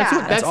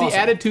 Yeah. That's the awesome.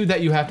 attitude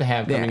that you have to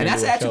have. Yeah, coming and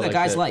that's into the a attitude show that like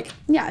guys this. like.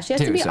 Yeah. She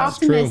has to Too, be so it's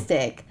true.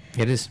 optimistic.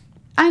 It is.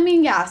 I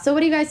mean, yeah. So, what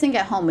do you guys think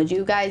at home? Would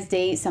you guys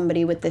date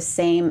somebody with the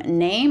same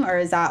name, or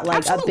is that like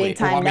Absolutely. a big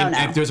time Well, I mean,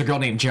 no-no? if there's a girl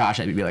named Josh,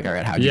 I'd be like, all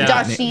right, how'd you Yeah,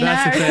 do that name? Joshina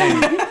that's the or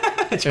thing. something?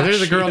 If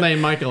there's a girl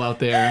named Michael out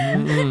there,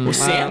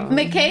 Sam?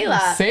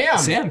 Michaela.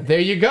 Sam, there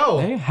you go.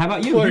 Hey, how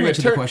about you? We're You gonna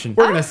answered the question.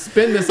 We're gonna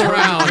spin this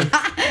around.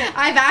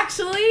 I've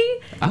actually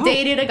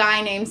dated a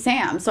guy named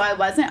Sam, so I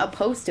wasn't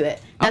opposed to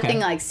it. Nothing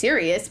like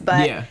serious,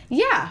 but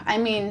Yeah. I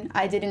mean,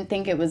 I didn't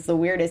think it was the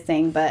weirdest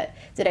thing, but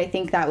did I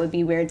think that would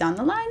be weird down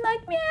the line?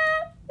 Like,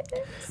 yeah,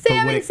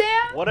 Sam would and it- Sam?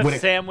 What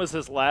if Sam was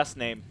his last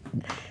name?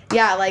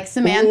 Yeah, like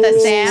Samantha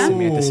Sam.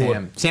 Samantha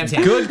Sam.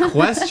 Sam. Good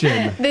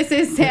question. This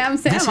is Sam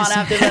Sam This on is-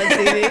 AfterBuzz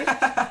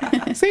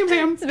TV.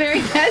 Sam. It's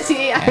very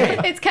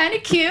catchy. It's kind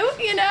of cute,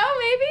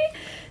 maybe.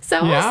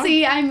 So Yeah. we'll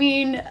see. I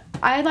mean,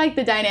 I like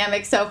the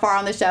dynamic so far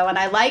on the show, and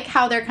I like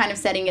how they're kind of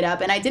setting it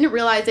up. And I didn't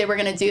realize they were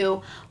going to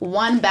do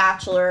 1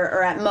 Bachelor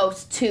or at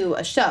most 2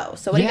 a show.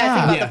 So what do you guys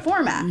think about Yeah. the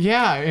format?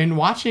 Yeah, and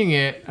watching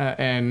it,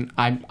 and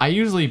I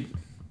usually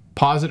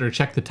pause it or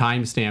check the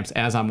timestamps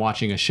as I'm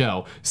watching a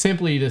show,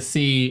 simply to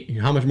see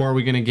how much more are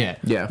we going to get.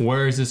 Yeah.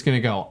 Where is this going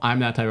to go? I'm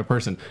that type of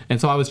person.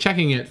 And so I was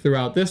checking it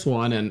throughout this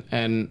one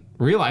and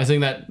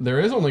realizing that there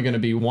is only going to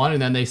be 1,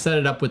 and then they set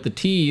it up with the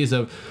tease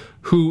of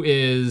who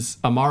is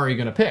Amari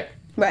going to pick.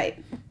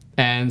 Right.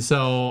 And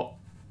so,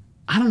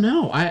 I don't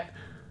know.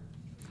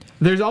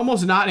 There's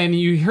almost not, and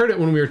you heard it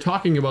when we were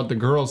talking about the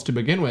girls to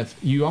begin with,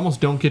 you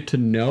almost don't get to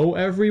know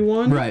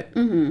everyone. Right.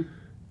 Mm-hmm.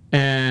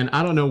 And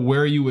I don't know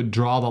where you would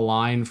draw the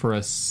line for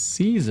a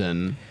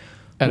season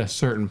at a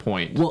certain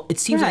point. Well, it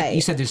seems like Right.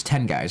 you said there's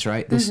 10 guys,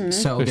 right? So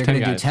There's they're 10 going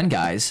to do guys. 10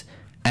 guys,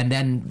 and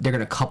then they're going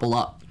to couple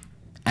up.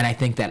 And I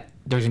think that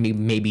there's going to be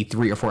maybe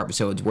 3 or 4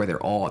 episodes where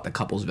they're all at the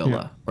couple's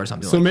villa or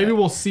something So like maybe that.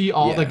 we'll see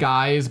all the Yeah.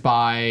 guys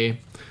by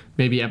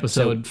maybe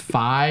episode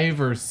 5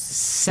 or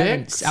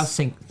 6. I was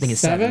thinking 7,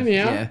 7.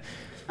 yeah.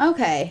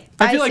 Okay.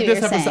 I feel like see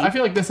this what you're episode. saying. I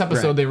feel like this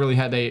episode Right. they really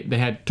had they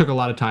had took a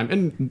lot of time,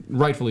 and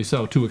rightfully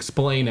so, to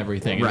explain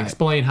everything and Right.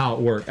 explain how it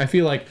worked. I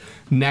feel like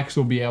next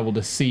we'll be able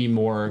to see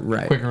more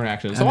Right. quicker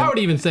reactions. So And I then- would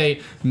even say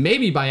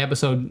maybe by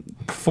episode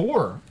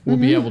 4 we'll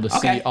be able to see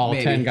Okay, all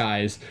maybe. 10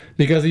 guys,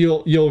 because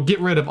you'll get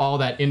rid of all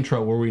that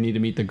intro where we need to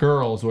meet the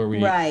girls, where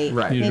we Right.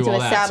 Right. need Need to do to all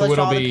that. So establish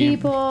it'll all the be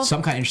people. So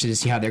I'm kind of interested to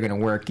see how they're going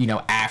to work,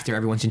 after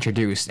everyone's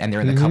introduced and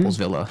they're in the couple's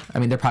villa. I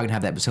mean, they're probably going to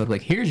have that episode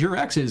like, here's your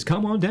exes,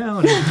 come on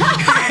down.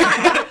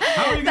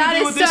 How are you going to That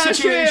deal is with this so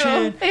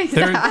situation? true. there,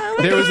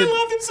 Exactly. there was a, I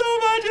love them so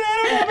much, and I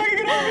don't know if I can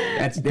get over it.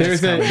 That's there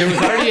was coming.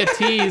 already a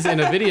tease in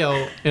a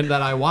video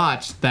that I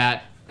watched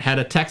that had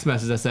a text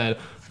message that said,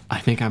 "I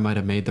think I might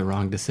have made the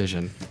wrong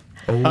decision."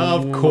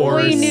 Of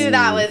course. We knew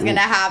that was going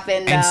to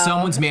happen, though. And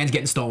someone's man's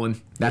getting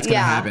stolen. That's gonna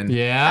happen.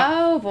 Yeah.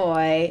 Oh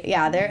boy,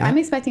 yeah. I'm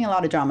expecting a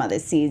lot of drama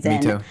this season.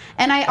 Me too.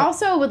 And I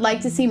also would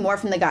like to see more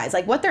from the guys,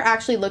 like what they're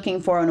actually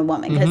looking for in a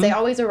woman, because they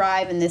always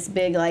arrive in this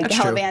big like That's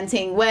true.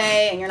 gallivanting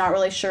way, and you're not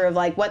really sure of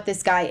like what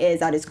this guy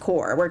is at his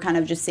core. We're kind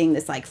of just seeing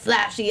this like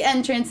flashy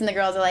entrance, and the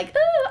girls are like,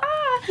 ooh,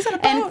 ah,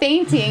 and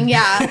fainting,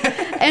 yeah.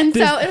 And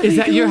so Is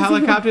that your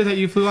helicopter that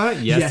you flew on it?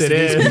 Yes, it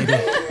is. baby.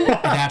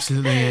 It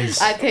absolutely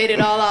is. I paid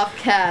it all off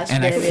cash,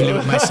 And I baby. flew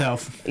it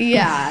myself.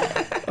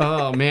 Yeah.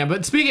 Oh man,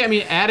 but speaking, I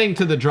mean, adding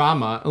to the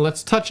drama,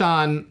 let's touch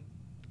on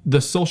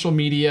the social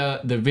media,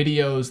 the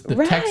videos, the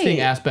Right. texting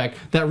aspect.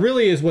 That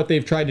really is what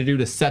they've tried to do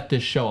to set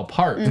this show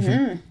apart.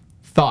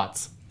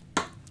 Thoughts?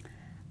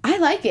 I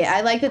like it.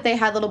 I like that they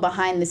had little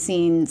behind the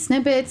scenes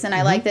snippets, and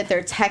I like that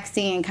they're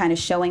texting and kind of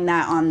showing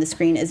that on the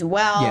screen as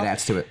well. Yeah, it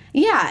adds to it.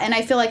 Yeah, and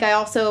I feel like I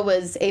also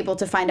was able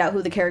to find out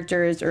who the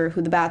characters or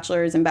who the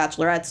bachelors and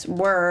bachelorettes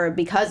were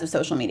because of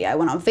social media. I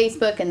went on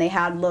Facebook and they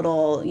had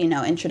little,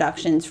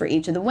 introductions for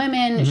each of the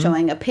women,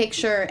 showing a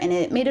picture, and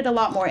it made it a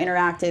lot more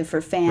interactive for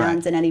fans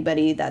Right. and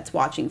anybody that's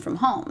watching from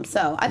home.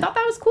 So I thought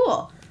that was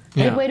cool.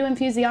 Yeah. Good way to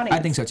infuse the audience.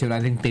 I think so too, and I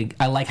think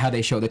I like how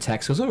they show the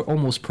text. Those are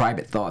almost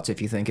private thoughts, if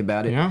you think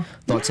about it. Yeah.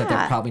 Thoughts that Yeah.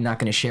 they're probably not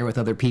going to share with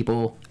other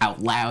people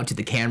out loud to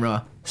the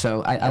camera.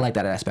 So I like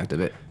that aspect of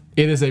it.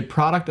 It is a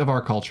product of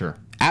our culture.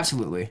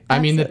 Absolutely. I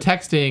mean, the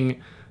texting,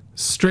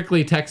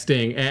 strictly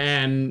texting,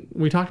 and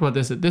we talked about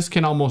this, that this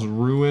can almost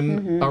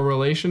ruin a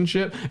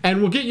relationship.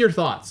 And we'll get your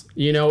thoughts.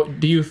 Do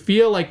you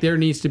feel like there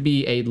needs to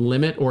be a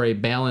limit or a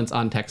balance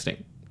on texting?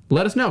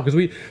 Let us know, because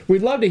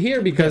we'd love to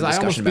hear, because I almost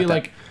discussion feel about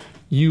like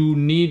you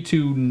need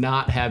to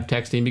not have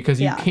texting,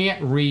 because you Yeah.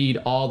 can't read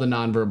all the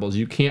nonverbals.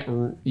 You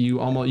can't, you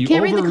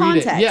Can't read the overread it.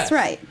 context, Yes.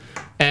 right.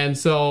 And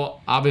so,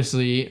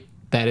 obviously,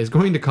 that is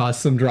going to cause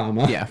some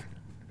drama. Yeah.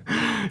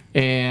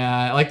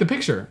 And like the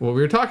picture, what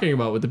we were talking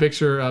about with the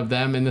picture of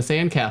them in the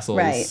sandcastles.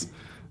 Right.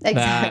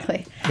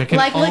 Exactly. that can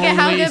Like, look at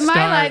how only good my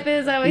start- life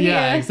is over here.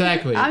 Yeah,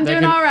 exactly. I'm That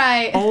doing can all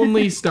right.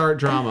 Only start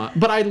drama.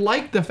 But I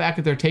like the fact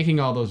that they're taking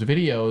all those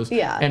videos,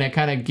 Yeah. and it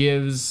kind of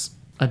gives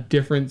a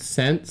different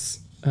sense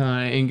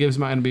and gives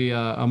mine be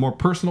a more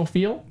personal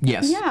feel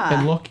Yes. Yeah.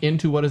 and look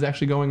into what is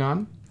actually going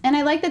on. And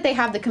I like that they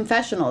have the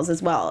confessionals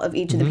as well of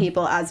each of the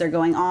people as they're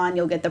going on.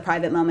 You'll get the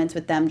private moments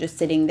with them just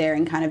sitting there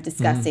and kind of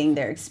discussing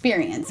their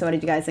experience. So what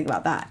did you guys think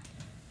about that?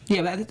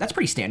 Yeah, that's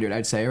pretty standard,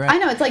 I'd say, right? I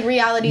know, it's like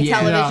reality Yeah,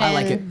 television I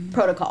like it.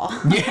 protocol.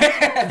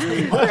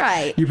 Yeah.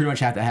 Right. You pretty much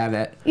have to have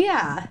that.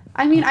 Yeah.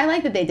 I mean, I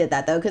like that they did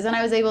that, though, because then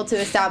I was able to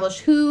establish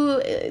who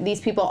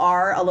these people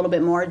are a little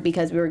bit more,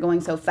 because we were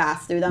going so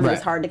fast through them. It was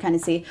Right. hard to kind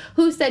of see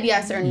who said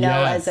yes or no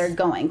Yes. as they're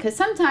going, because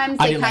sometimes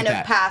I they did kind like of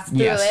that. pass through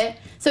Yes. it.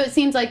 So it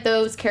seems like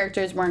those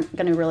characters weren't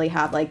going to really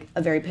have like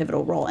a very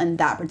pivotal role in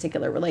that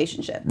particular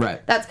relationship.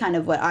 Right. That's kind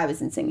of what I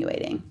was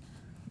insinuating.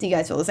 Do you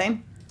guys feel the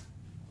same?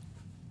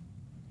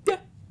 Yeah.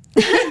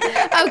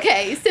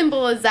 Okay,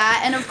 simple as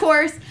that. And of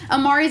course,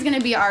 Amari's going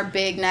to be our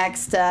big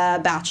next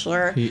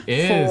bachelor. He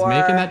is for-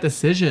 making that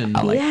decision.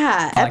 like-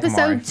 yeah, I like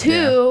episode Amari,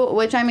 2,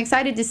 which I'm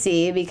excited to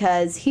see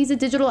because he's a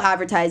digital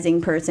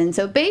advertising person.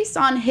 So based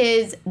on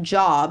his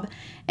job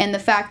and the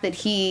fact that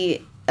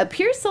he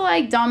appears to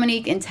like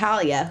Dominique and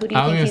Talia, who do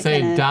you I was think going to he's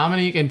say gonna...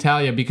 Dominique and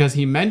Talia, because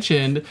he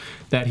mentioned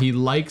that he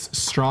likes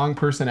strong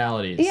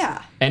personalities.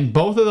 Yeah. And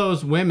both of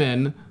those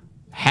women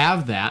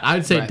have that. I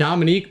would say Right.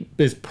 Dominique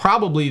is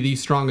probably the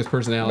strongest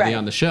personality Right.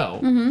 on the show.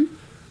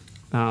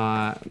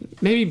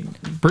 Maybe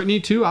Brittany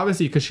too,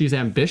 obviously, because she's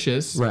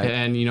ambitious Right.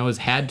 and has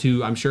had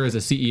to, I'm sure, as a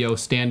CEO,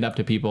 stand up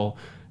to people,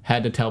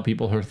 had to tell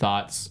people her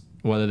thoughts,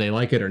 whether they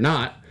like it or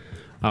not,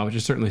 which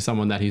is certainly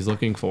someone that he's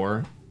looking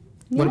for.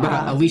 What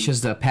about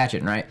Alicia's the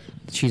pageant, right?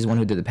 She's the one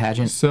who did the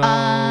pageant. So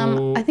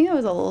I think it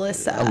was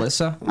Alyssa.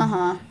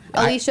 Alyssa?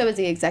 Alicia was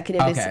the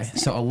executive Okay, assistant.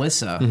 so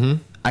Alyssa,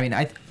 I mean,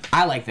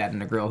 I like that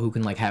in a girl who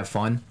can like have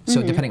fun.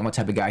 So depending on what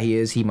type of guy he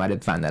is, he might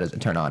have found that as a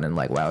turn on and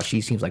like, wow, she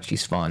seems like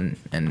she's fun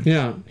and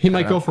yeah, he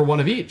might go for one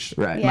of each.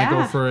 Right. Might go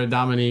Yeah. for a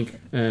Dominique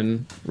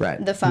and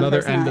right. The fun another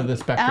end personality. of the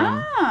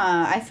spectrum.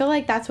 I feel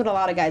like that's what a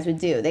lot of guys would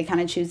do. They kind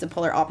of choose the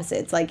polar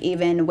opposites. Like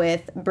even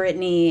with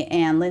Brittany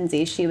and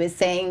Lindsay, she was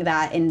saying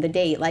that in the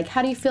date. Like,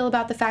 how do you feel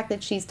about the fact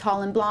that she's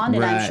tall and blonde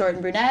and I'm Right. short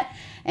and brunette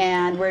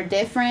and we're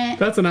different?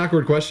 That's an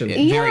awkward question.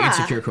 Very Yeah.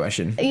 insecure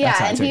question. Yeah, That's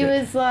how I and took he it.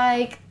 was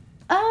like,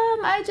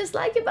 I just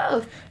like you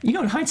both. You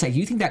know, in hindsight, do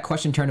you think that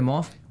question turned him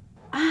off?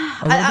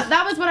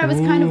 That was what I was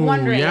kind of Ooh,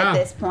 wondering yeah. at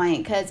this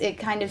point, because it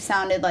kind of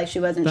sounded like she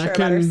wasn't That sure about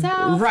can-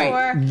 herself. right.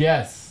 Or,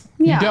 Yes.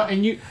 Yeah. You don't,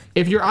 and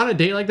if you're on a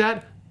date like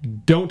that,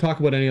 don't talk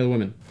about any other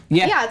women.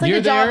 yeah, it's like You're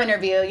a job there-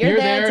 interview. You're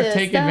there to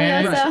take sell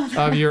advantage yourself.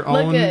 of your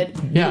Look own. good.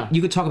 Yeah.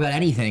 You could talk about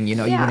anything, you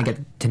Yeah. want to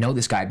get to know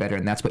this guy better,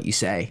 and that's what you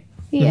say.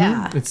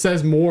 Yeah. It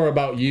says more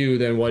about you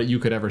than what you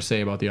could ever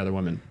say about the other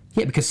women.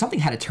 Yeah, because something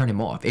had to turn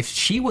him off. If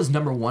she was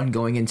number one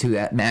going into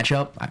that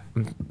matchup,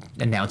 I'm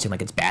announcing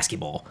like it's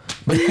basketball.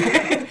 But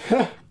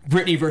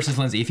Brittany versus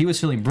Lindsay. If he was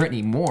feeling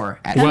Brittany more,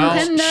 Well,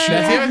 Contender. that's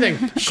the other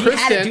thing. she had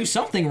to do Kristen,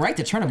 something right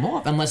to turn him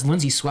off, unless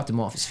Lindsay swept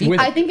him off his feet.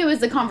 I think it was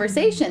the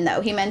conversation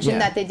though. He mentioned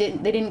Yeah. that they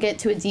didn't get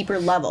to a deeper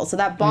level, so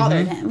that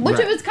bothered him, which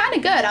Right. it was kind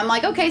of good. I'm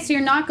like, okay, so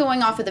you're not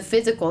going off of the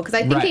physical, because I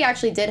think Right. he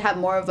actually did have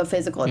more of a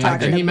physical and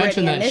attraction. he to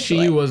mentioned Brittany that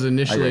initially. she was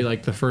initially agree.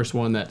 like the first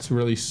one that's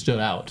really stood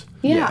out.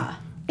 Yeah,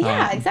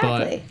 But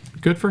exactly.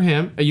 good for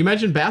him. You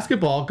mentioned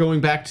basketball.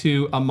 Going back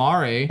to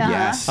Amare.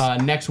 Yes.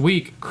 Next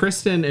week,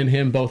 Kristen and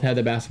him both had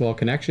the basketball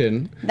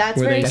connection. That's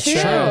where very they true.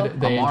 said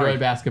they Amare. enjoyed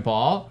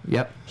basketball.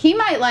 Yep. He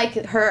might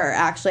like her,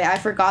 actually. I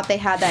forgot they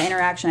had that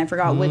interaction. I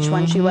forgot which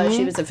one she was.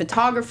 She was a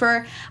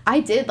photographer. I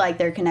did like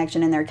their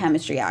connection and their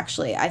chemistry,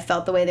 actually. I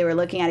felt the way they were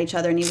looking at each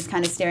other, and he was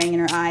kind of staring in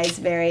her eyes,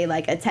 very,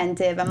 like,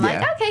 attentive. I'm like,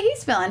 Yeah. okay,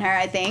 he's feeling her,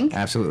 I think.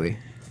 Absolutely.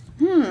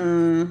 But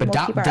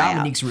We'll keep our eye out.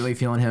 Dominique's really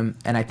feeling him,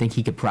 and I think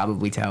he could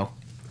probably tell.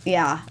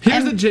 Yeah.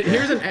 Here's, And-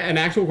 here's an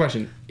actual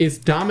question. Is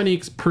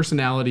Dominique's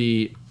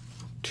personality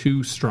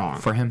too strong? Oh,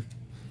 For him.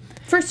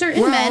 for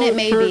certain men, it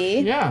may be.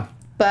 Yeah.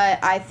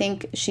 But I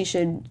think she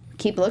should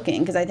keep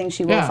looking, because I think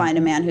she will Yeah. find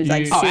a man who's,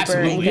 like, You- super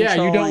absolutely. in Yeah,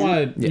 control. you don't and-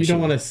 want to. Yeah, You she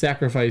don't will. want to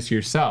sacrifice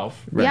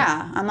yourself.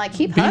 Yeah. I'm like,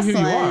 keep Be who you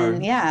hustling. are.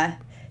 Yeah.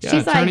 Yeah,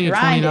 She's, like, turning at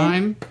grinding.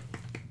 29.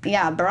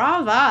 Yeah,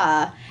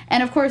 brava.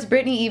 And of course,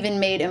 Brittany even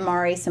made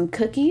Amari some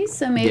cookies,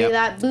 so maybe Yep.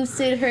 that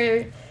boosted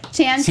her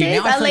chances. See, now I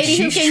A feel like lady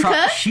who can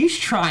cook. she's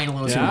trying a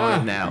little too Yeah.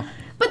 hard now.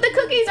 But the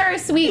cookies are a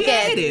sweet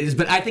Yeah, gift. it is.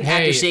 But I think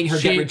Hey, after seeing her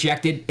she- get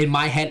rejected, in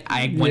my head,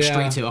 I went Yeah.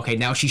 straight to, okay,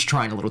 now she's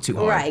trying a little too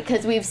hard. Right,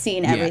 because we've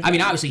seen Yeah. everything. I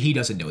mean, obviously, he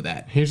doesn't know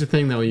that. Here's the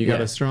thing, though. You got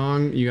Yeah.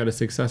 you got a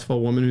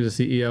successful woman who's a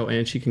CEO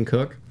and she can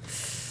cook.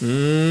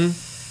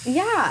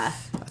 Yeah.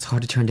 It's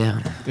hard to turn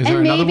down. Is there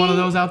And another one of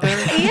maybe- those out there?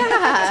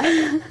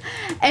 Yeah.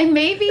 And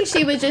maybe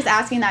she was just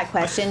asking that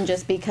question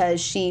just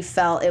because she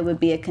felt it would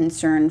be a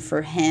concern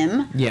for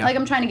him. Yeah. Like,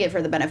 I'm trying to give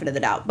her the benefit of the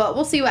doubt, but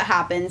we'll see what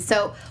happens.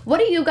 So, what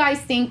do you guys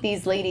think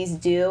these ladies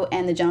do,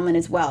 and the gentleman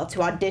as well,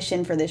 to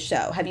audition for this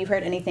show? Have you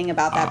heard anything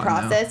about that no.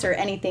 process or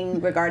anything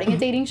regarding a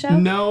dating show?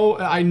 No,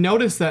 I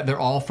noticed that they're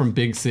all from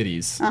big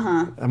cities.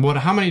 Uh-huh.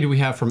 How many do we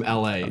have from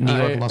LA? New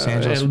York and Los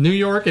Angeles. New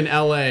York and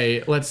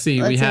LA. Let's see.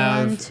 We Let's see,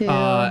 have 1,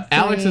 2,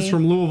 Alex is 3.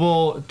 from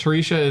Louisville.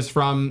 Teresa is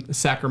from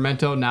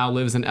Sacramento. Now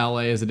lives in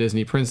LA as a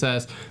Disney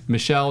princess.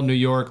 Michelle, New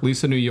York.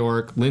 Lisa, New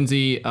York.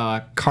 Lindsay,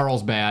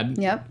 Carlsbad.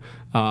 Yep.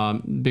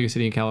 Biggest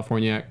city in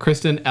California.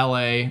 Kristen,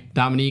 LA.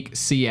 Dominique,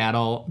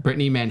 Seattle.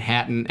 Brittany,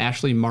 Manhattan.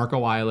 Ashley,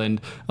 Marco Island.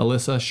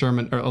 Alyssa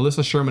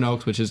Sherman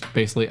Oaks, which is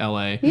basically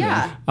LA.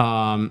 Yeah.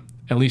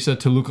 Alicia,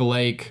 Toluca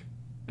Lake,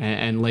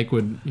 and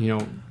Lakewood,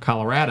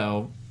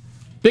 Colorado.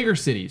 Bigger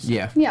cities.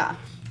 Yeah. Yeah.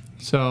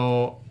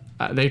 So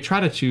they try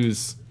to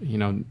choose,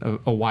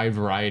 a wide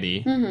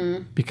variety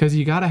because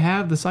you got to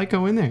have the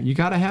psycho in there. You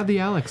got to have the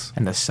Alex.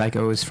 And the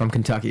psycho is from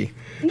Kentucky.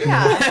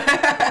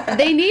 Yeah.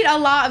 They need a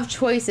lot of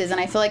choices, and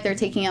I feel like they're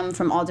taking them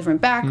from all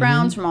different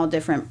backgrounds, from all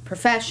different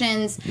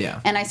professions. Yeah.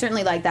 And I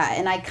certainly like that.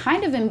 And I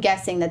kind of am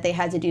guessing that they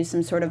had to do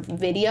some sort of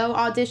video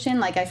audition.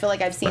 Like, I feel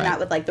like I've seen Right. that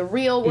with, like, the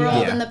real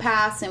world Yeah. in the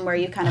past, and where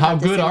you kind of How have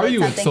to good are simulate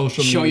you at something.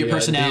 social media? Show your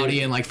personality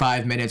dude? in like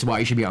 5 minutes why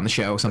you should be on the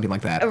show, something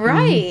like that.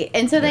 Right.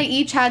 And so they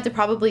each had to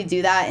probably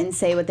do that and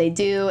say what they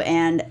do.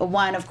 And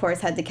one, of course,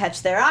 had to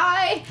catch their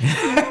eye.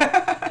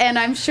 And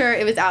I'm sure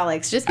it was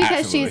Alex, just because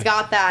Absolutely. she's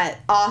got that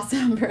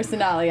awesome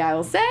personality, I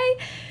will say.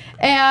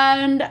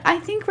 And I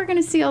think we're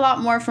going to see a lot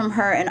more from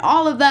her and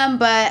all of them.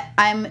 But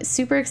I'm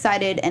super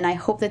excited, and I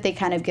hope that they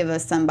kind of give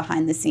us some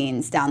behind the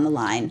scenes down the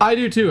line. I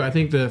do too. I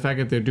think the fact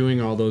that they're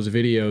doing all those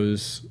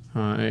videos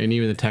and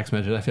even the text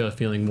messages, I feel a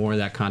feeling more of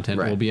that content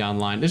Right. will be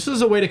online. This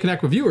is a way to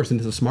connect with viewers, and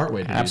it's a smart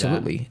way to do that.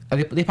 Absolutely.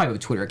 They probably have a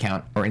Twitter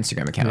account or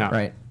Instagram account, Yeah.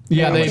 right?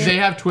 Yeah, Yeah. they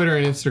have Twitter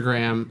and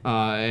Instagram,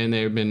 and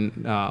they've been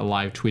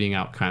live tweeting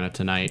out kind of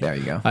tonight. There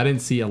you go. I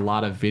didn't see a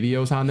lot of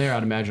videos on there.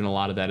 I'd imagine a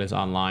lot of that is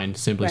online,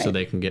 simply so Right.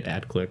 they can get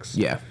ad clicks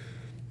Yeah.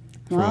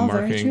 from Well, a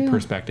very marketing true.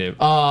 perspective.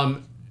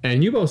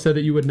 And you both said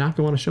that you would not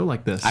go on a show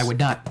like this. I would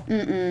not.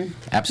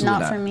 Absolutely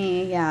Not for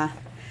me, yeah.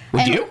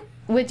 Would And- you?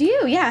 Would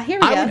you? Yeah, here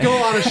we I would go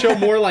on a show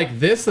more like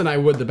this than I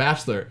would The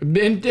Bachelor.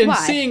 And Why?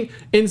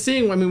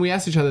 seeing, I mean, we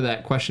asked each other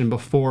that question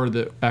before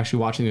actually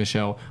watching the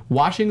show.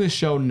 Watching the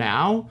show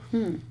now,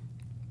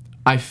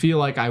 I feel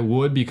like I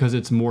would, because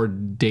it's more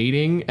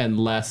dating and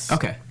less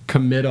Okay.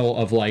 committal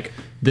of like,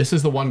 this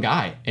is the one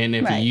guy, and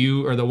if Right.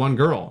 you are the one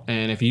girl,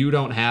 and if you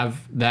don't have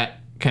that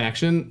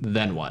connection,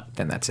 then what?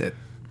 Then that's it.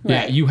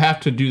 Yeah, Right. you have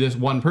to do this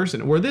one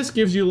person. Where this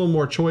gives you a little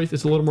more choice,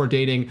 it's a little more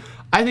dating.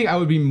 I think I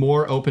would be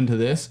more open to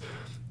this.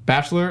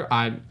 Bachelor,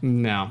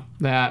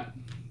 that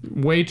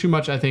way too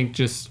much. I think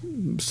just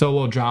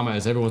solo drama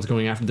as everyone's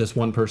going after this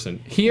one person.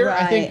 Here,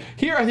 I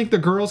think the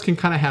girls can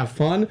kind of have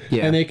fun,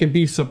 Yeah. and they can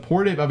be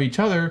supportive of each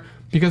other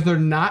because they're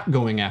not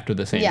going after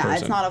the same Yeah, person.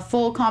 it's not a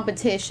full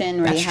competition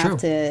where That's you have true.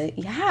 to.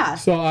 Yeah.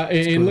 So,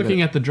 in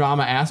looking at the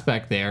drama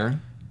aspect there,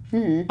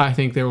 I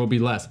think there will be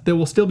less. There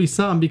will still be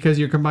some because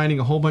you're combining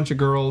a whole bunch of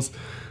girls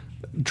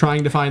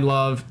trying to find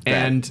love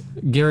and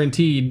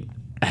guaranteed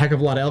a heck of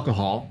a lot of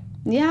alcohol.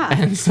 Yeah.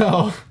 And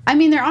so, I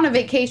mean, they're on a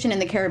vacation in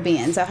the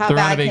Caribbean, so how They're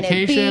on bad a can it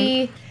vacation.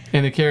 be?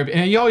 in the Caribbean.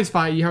 And you always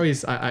find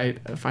I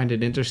find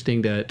it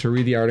interesting to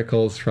read the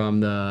articles from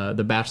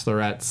the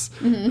bachelorettes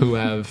who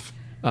have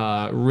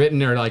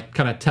written or like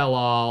kind of tell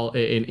all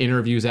in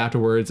interviews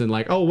afterwards and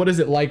like, oh, what is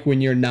it like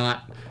when you're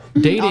not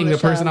dating the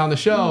person on the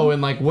show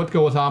and like what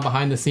goes on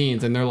behind the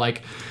scenes, and they're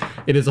like,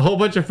 it is a whole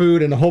bunch of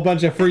food and a whole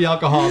bunch of free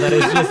alcohol that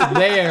is just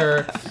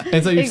there.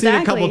 And so you've seen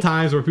a couple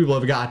times where people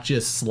have got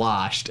just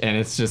sloshed, and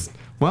it's just,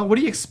 well, what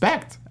do you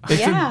expect?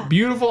 It's a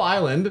beautiful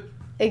island.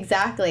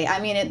 Exactly.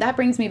 I mean, that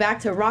brings me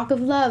back to Rock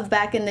of Love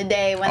back in the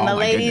day when the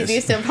ladies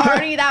used to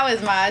party. That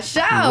was my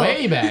show.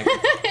 Way back.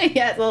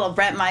 Yeah, it's a little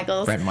Bret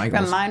Michaels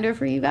reminder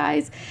for you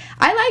guys.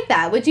 I like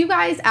that. Would you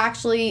guys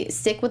actually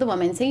stick with a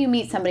woman? Say you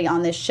meet somebody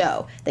on this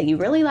show that you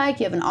really like,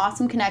 you have an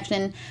awesome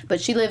connection,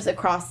 but she lives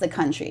across the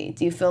country.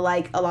 Do you feel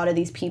like a lot of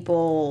these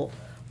people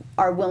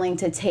are willing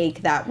to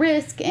take that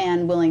risk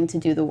and willing to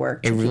do the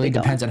work? It really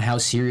depends on how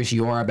serious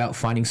you are about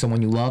finding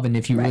someone you love and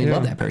if you really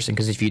love that person.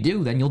 Because if you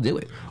do, then you'll do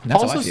it. And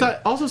that's how I feel.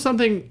 Also,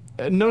 something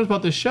notice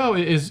about this show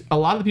is a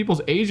lot of the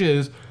people's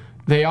ages,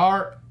 they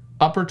are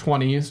upper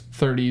 20s,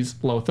 30s,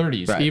 low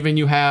 30s. Right. Even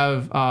you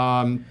have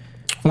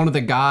one of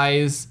the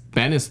guys,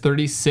 Ben is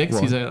 36.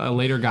 He's a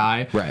later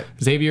guy. Right.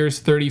 Xavier's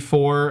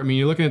 34. I mean,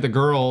 you're looking at the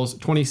girls,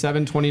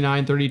 27,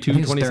 29,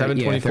 32, 27,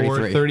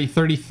 24, 30,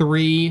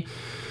 33.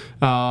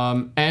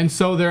 And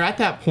so they're at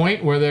that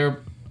point where they're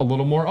a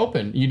little more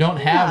open. You don't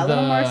have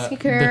the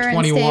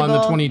 21,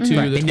 the 22,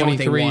 the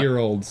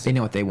 23-year-olds. They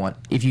know what they want.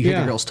 If you hear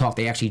the girls talk,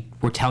 they actually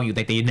were telling you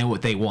that they know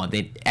what they want.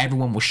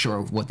 Everyone was sure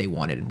of what they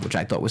wanted, which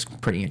I thought was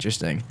pretty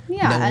interesting.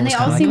 Yeah, and they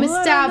all seem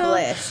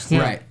established.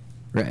 Yeah.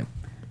 Right.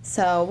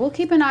 So we'll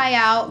keep an eye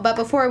out. But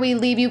before we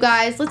leave you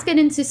guys, let's get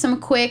into some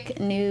quick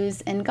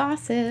news and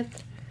gossip.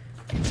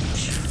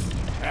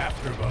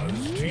 AfterBuzz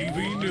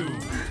TV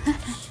News.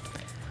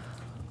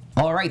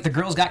 All right, the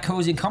girls got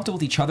cozy and comfortable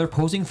with each other,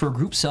 posing for a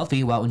group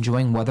selfie while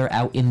enjoying weather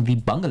out in the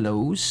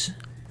bungalows.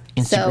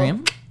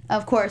 Instagram. So,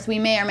 of course, we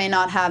may or may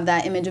not have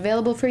that image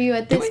available for you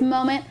at this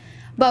moment,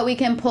 but we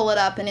can pull it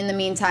up, and in the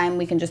meantime,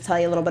 we can just tell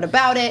you a little bit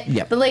about it.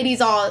 Yep. The ladies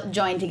all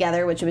joined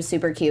together, which was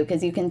super cute,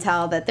 because you can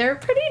tell that they're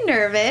pretty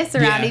nervous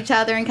around each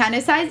other and kind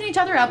of sizing each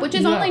other up, which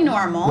is only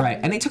normal. Right,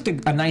 and they took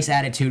a nice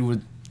attitude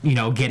with,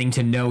 getting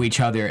to know each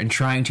other and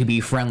trying to be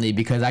friendly,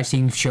 because I've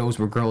seen shows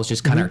where girls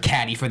just kind of are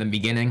catty for the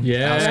beginning.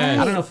 Yeah.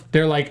 I don't know if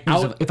they're like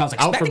out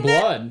for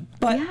blood.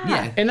 But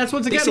yeah. And that's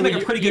once again, seem like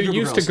a pretty good you're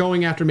group of used to girls.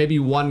 going after maybe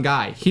one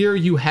guy. Here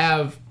you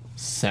have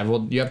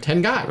you have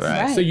 10 guys.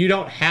 Right. So you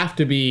don't have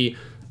to be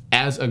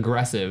as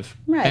aggressive.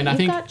 Right, And I you've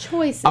think got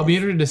choices. I'll be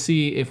interested to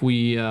see if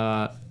we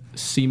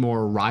see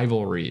more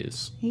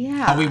rivalries.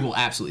 Yeah. Oh, we will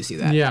absolutely see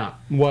that. Yeah.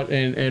 What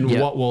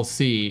we'll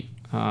see.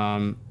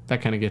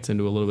 That kind of gets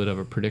into a little bit of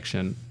a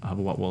prediction of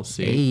what we'll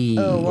see.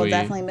 Oh, we'll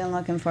definitely been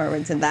looking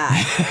forward to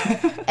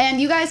that. And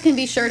you guys can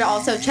be sure to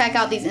also check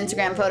out these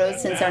Instagram photos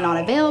since they're not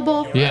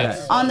available.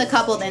 Yes. On the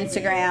coupled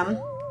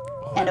Instagram.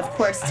 And of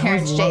course,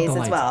 Terrence J's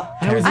as well.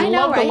 I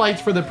know, love the right?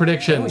 lights for the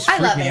predictions. I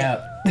love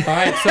it. All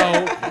right,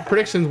 so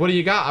predictions. What do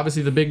you got?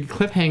 Obviously, the big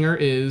cliffhanger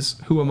is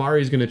who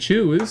Amari's going to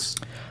choose.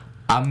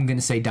 I'm going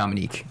to say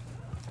Dominique.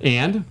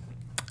 And?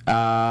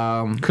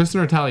 Kristen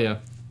or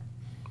Talia?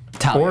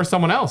 Talia. Or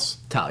someone else.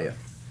 Talia.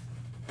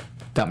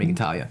 Dominique and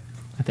Talia.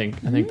 I think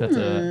that's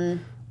a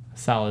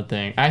solid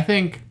thing. I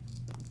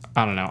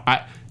don't know.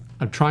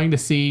 I'm trying to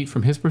see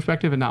from his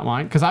perspective and not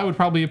mine, because I would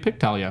probably have picked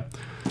Talia.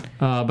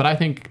 But I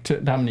think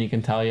Dominique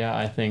and Talia,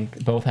 I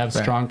think both have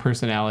strong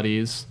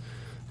personalities.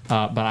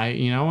 But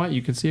you know what?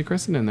 You could see a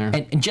Kristen in there.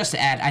 And just to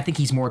add, I think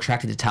he's more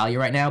attracted to Talia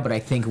right now, but I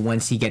think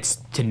once he gets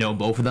to know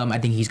both of them, I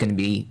think he's going to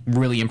be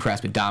really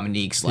impressed with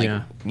Dominique's,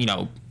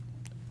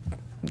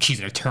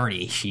 she's an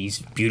attorney. She's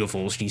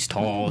beautiful. She's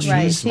tall.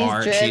 She's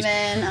smart. She's driven.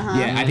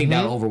 Yeah, I think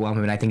that'll overwhelm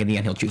him, and I think in the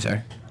end he'll choose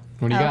her.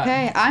 What do you got?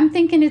 Okay, I'm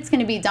thinking it's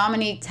going to be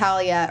Dominique,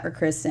 Talia, or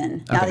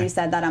Kristen. Now that you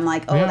said that, I'm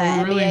like,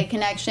 that NBA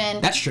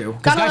connection. That's true.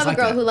 Gotta love a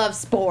girl who loves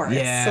sports.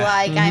 Yeah.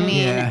 I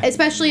mean,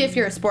 especially if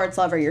you're a sports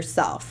lover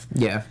yourself.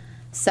 Yeah.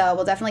 So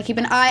we'll definitely keep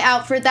an eye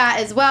out for that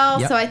as well.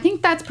 Yep. So I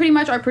think that's pretty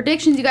much our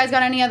predictions. You guys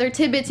got any other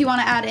tidbits you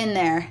want to add in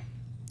there?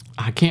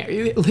 I can't.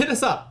 Hit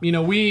us up.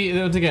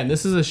 Once again,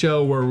 this is a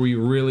show where we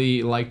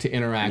really like to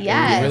interact.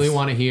 Yes. And we really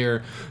want to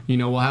hear.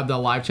 We'll have the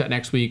live chat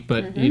next week,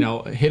 but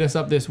hit us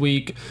up this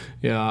week.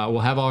 We'll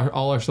have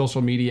all our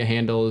social media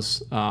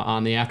handles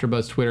on the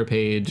AfterBuzz Twitter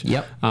page.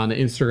 Yep. On the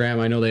Instagram,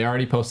 I know they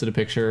already posted a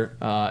picture,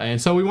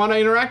 and so we want to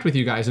interact with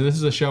you guys. And this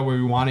is a show where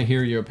we want to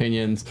hear your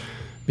opinions,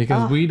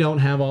 because we don't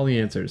have all the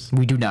answers.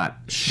 We do not.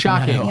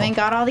 Shocking. You ain't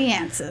got all the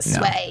answers,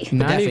 Sway.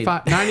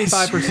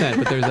 95%,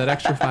 but there's that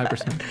extra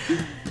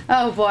 5%.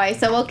 Oh boy,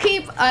 so we'll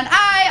keep an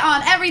eye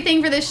on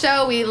everything for this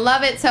show. We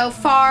love it so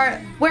far.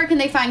 Where can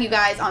they find you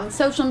guys on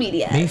social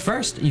media? Me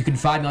first. You can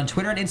find me on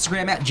Twitter and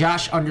Instagram at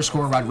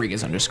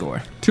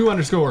Josh_Rodriguez_. 2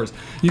 underscores.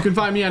 You can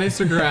find me on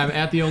Instagram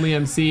at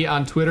TheOnlyMC,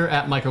 on Twitter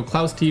at Michael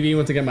Klaus TV.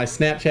 Once again, my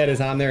Snapchat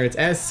is on there. It's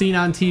as seen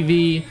on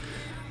TV.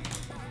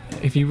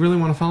 if you really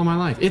want to follow my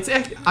life.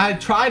 I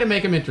try to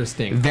make them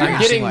interesting. Very I'm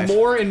interesting getting life.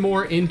 more and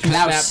more into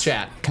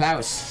Snapchat.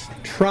 Klaus.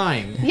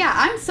 Trying. Yeah,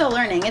 I'm still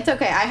learning. It's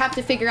okay. I have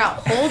to figure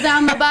out, hold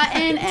down the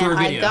button, For a and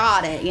I video.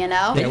 got it, you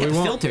know? They we get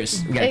won't.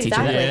 filters. We gotta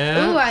Exactly. teach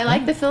them. Yeah. Ooh, I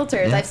like the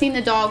filters. I've seen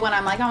the dog one.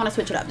 I'm like, I want to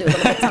switch it up, do a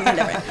little bit something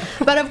different.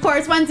 But of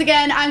course, once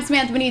again, I'm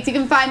Samantha Benitez. You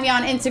can find me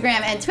on Instagram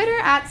and Twitter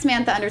at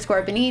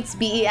Samantha_Benitez,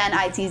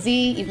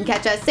 BENITZ. You can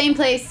catch us same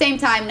place, same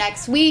time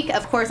next week.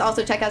 Of course,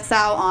 also check us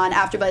out on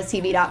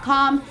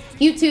AfterBuzzTV.com,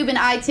 YouTube, and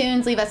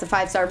iTunes. Leave us a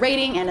 5-star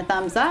rating and a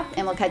thumbs up,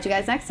 and we'll catch you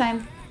guys next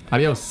time.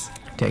 Adios.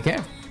 Take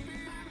care.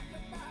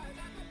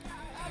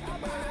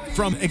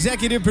 From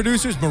executive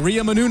producers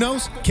Maria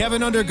Menounos,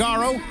 Kevin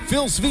Undergaro,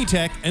 Phil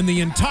Svitek, and the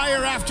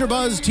entire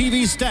AfterBuzz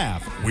TV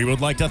staff, we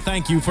would like to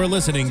thank you for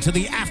listening to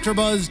the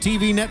AfterBuzz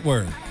TV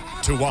network.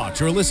 To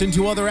watch or listen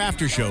to other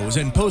after shows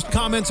and post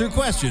comments or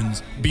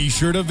questions, be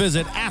sure to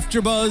visit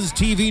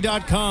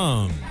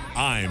AfterBuzzTV.com.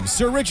 I'm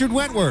Sir Richard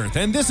Wentworth,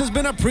 and this has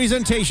been a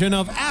presentation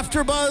of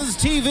AfterBuzz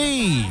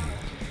TV.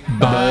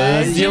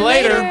 Buzz you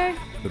later.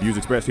 The views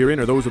expressed herein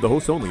are those of the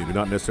hosts only and do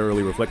not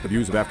necessarily reflect the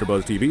views of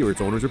AfterBuzz TV or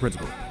its owners or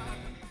principals.